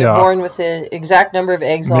eggs. They're born with the exact number of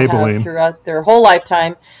eggs they'll have throughout their whole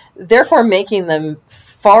lifetime, therefore making them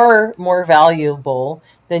far more valuable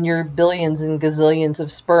than your billions and gazillions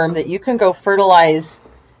of sperm that you can go fertilize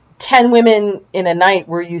 10 women in a night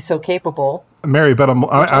were you so capable. Mary, but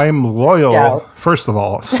I'm loyal, Doubt. first of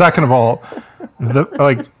all. Second of all,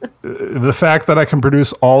 the fact that I can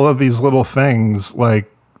produce all of these little things,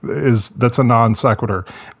 that's a non sequitur.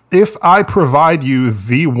 If I provide you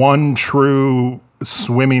the one true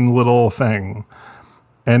swimming little thing,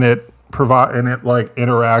 and it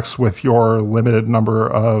interacts with your limited number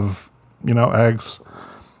of eggs,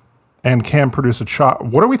 and can produce a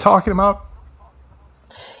child, what are we talking about?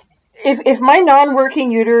 If my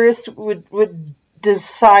non-working uterus would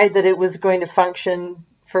decide that it was going to function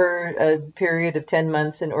for a period of 10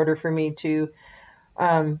 months in order for me to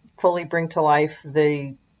fully bring to life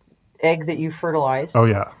the egg that you fertilized. Oh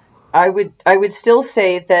yeah. I would still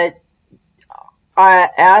say that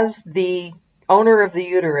as the owner of the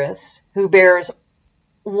uterus, who bears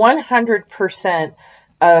 100%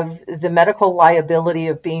 of the medical liability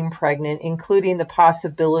of being pregnant, including the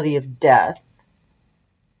possibility of death,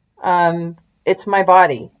 it's my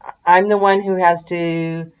body. I'm the one who has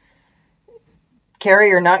to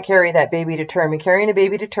carry or not carry that baby to term. And carrying a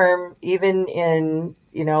baby to term, even in,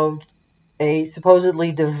 a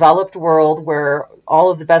supposedly developed world where all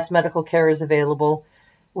of the best medical care is available,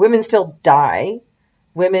 women still die.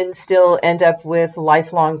 Women still end up with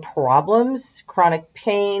lifelong problems, chronic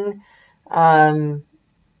pain,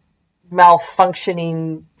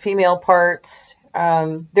 malfunctioning female parts.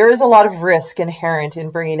 There is a lot of risk inherent in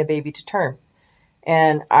bringing a baby to term.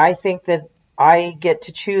 And I think that I get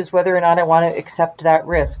to choose whether or not I want to accept that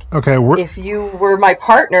risk. Okay. If you were my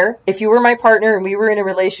partner and we were in a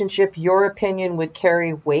relationship, your opinion would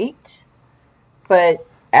carry weight. But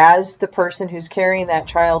as the person who's carrying that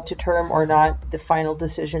child to term or not, the final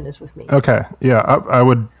decision is with me. Okay. Yeah.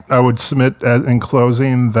 I would submit in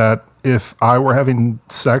closing that if I were having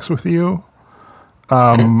sex with you,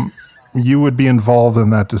 you would be involved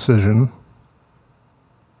in that decision.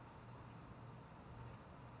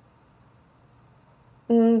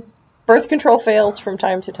 Birth control fails from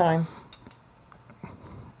time to time.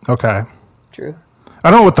 Okay. True.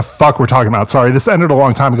 I don't know what the fuck we're talking about. Sorry, this ended a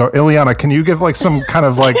long time ago. Ileana, can you give some kind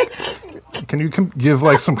of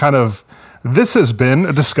this has been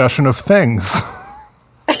a discussion of things.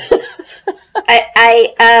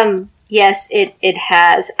 Yes, it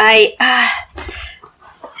has.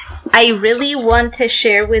 I really want to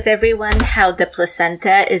share with everyone how the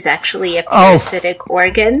placenta is actually a parasitic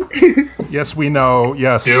organ. Yes, we know.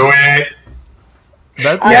 Yes. Do it.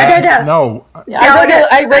 No.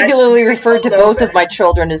 I regularly referred to both of my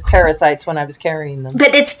children as parasites when I was carrying them.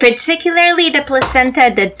 But it's particularly the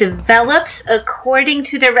placenta that develops according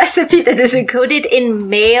to the recipe that is encoded in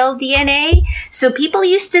male DNA. So people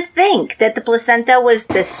used to think that the placenta was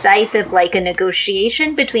the site of like a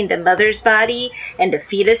negotiation between the mother's body and the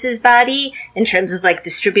fetus's body in terms of like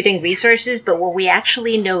distributing resources. But what we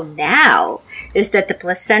actually know now is that the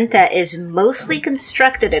placenta is mostly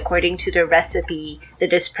constructed according to the recipe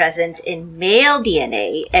that is present in male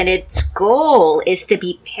DNA, and its goal is to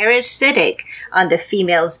be parasitic on the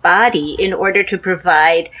female's body in order to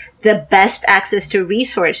provide the best access to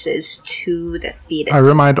resources to the fetus. I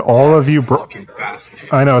remind all of you...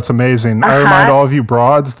 I know, it's amazing. I remind all of you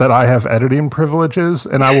broads that I have editing privileges,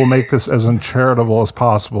 and I will make this as uncharitable as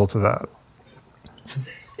possible to that.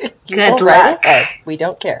 Good luck. We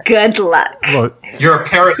don't care. Good luck. Look, You're a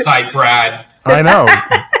parasite, Brad. I know.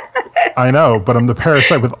 I know, but I'm the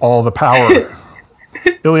parasite with all the power.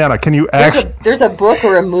 Ileana, can you actually... There's a book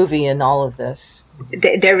or a movie in all of this.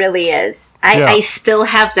 There really is. I still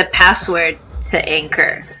have the password to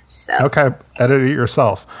Anchor. So. Okay, edit it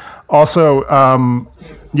yourself. Also,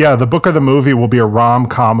 the book or the movie will be a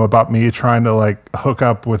rom-com about me trying to, like, hook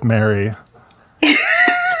up with Mary.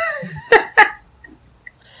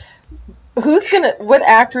 What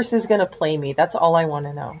actress is gonna play me? That's all I want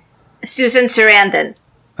to know. Susan Sarandon.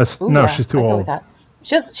 She's too old. With that.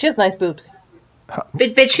 She has nice boobs.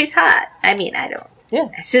 But she's hot. I mean, I don't. Yeah.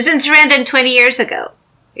 Susan Sarandon 20 years ago.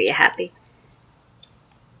 Are you happy?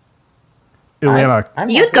 Ileana,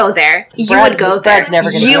 You'd go there. You would go there. Brad's never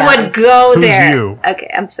gonna you be would happy. go Who's there. you? Okay,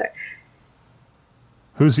 I'm sorry.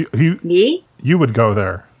 Who's you? Me? You would go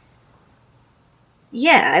there.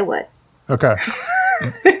 Yeah, I would. Okay.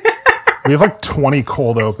 We have like 20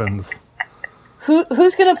 cold opens.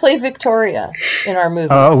 Who's gonna play Victoria in our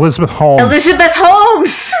movie? Elizabeth Holmes. Elizabeth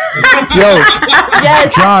Holmes! Yo,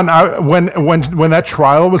 Yes. John, when that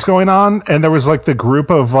trial was going on and there was like the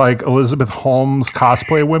group of like Elizabeth Holmes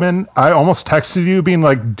cosplay women, I almost texted you being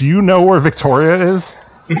like, do you know where Victoria is?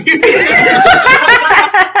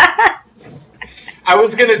 I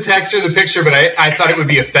was going to text her the picture, but I thought it would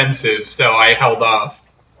be offensive, so I held off.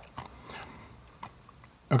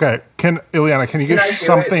 Okay, Ileana, can you give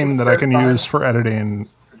something that I can use for editing?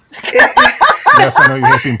 Yes, I know you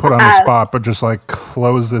hate being put on the spot, but just like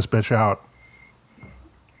close this bitch out.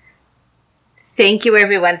 Thank you,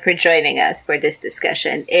 everyone, for joining us for this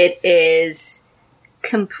discussion. It is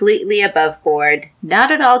completely above board, not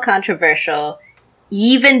at all controversial,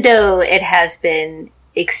 even though it has been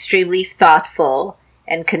extremely thoughtful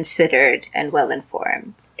and considered and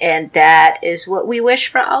well-informed. And that is what we wish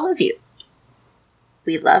for all of you.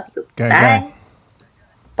 We love you. Gang, Bye. gang.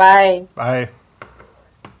 Bye. Bye.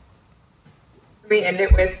 We end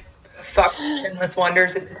it with fuck chinless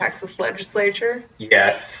wonders in the Texas legislature.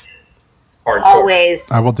 Yes. Hardcore.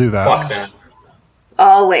 Always. I will do that. Fuck them.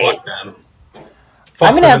 Always. Fuck them.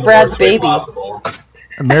 I'm gonna have Brad's baby.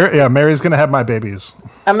 Mary's gonna have my babies.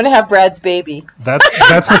 I'm gonna have Brad's baby.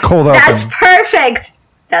 That's the cold open. That's perfect.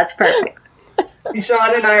 That's perfect.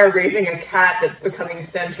 Sean and I are raising a cat that's becoming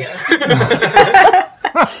sentient.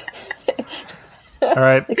 All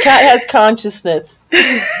right. The cat has consciousness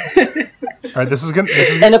All right. This is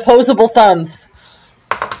and opposable thumbs.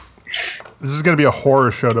 gonna be a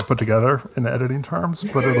horror show to put together in editing terms,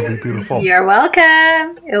 but it'll be beautiful. You're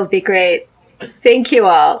welcome. It'll be great. Thank you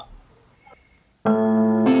all.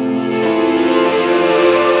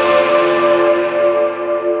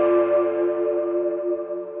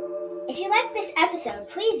 If you like this episode,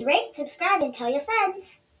 please rate, subscribe, and tell your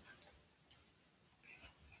friends.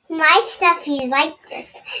 My stuffies like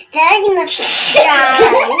this. They're gonna subscribe.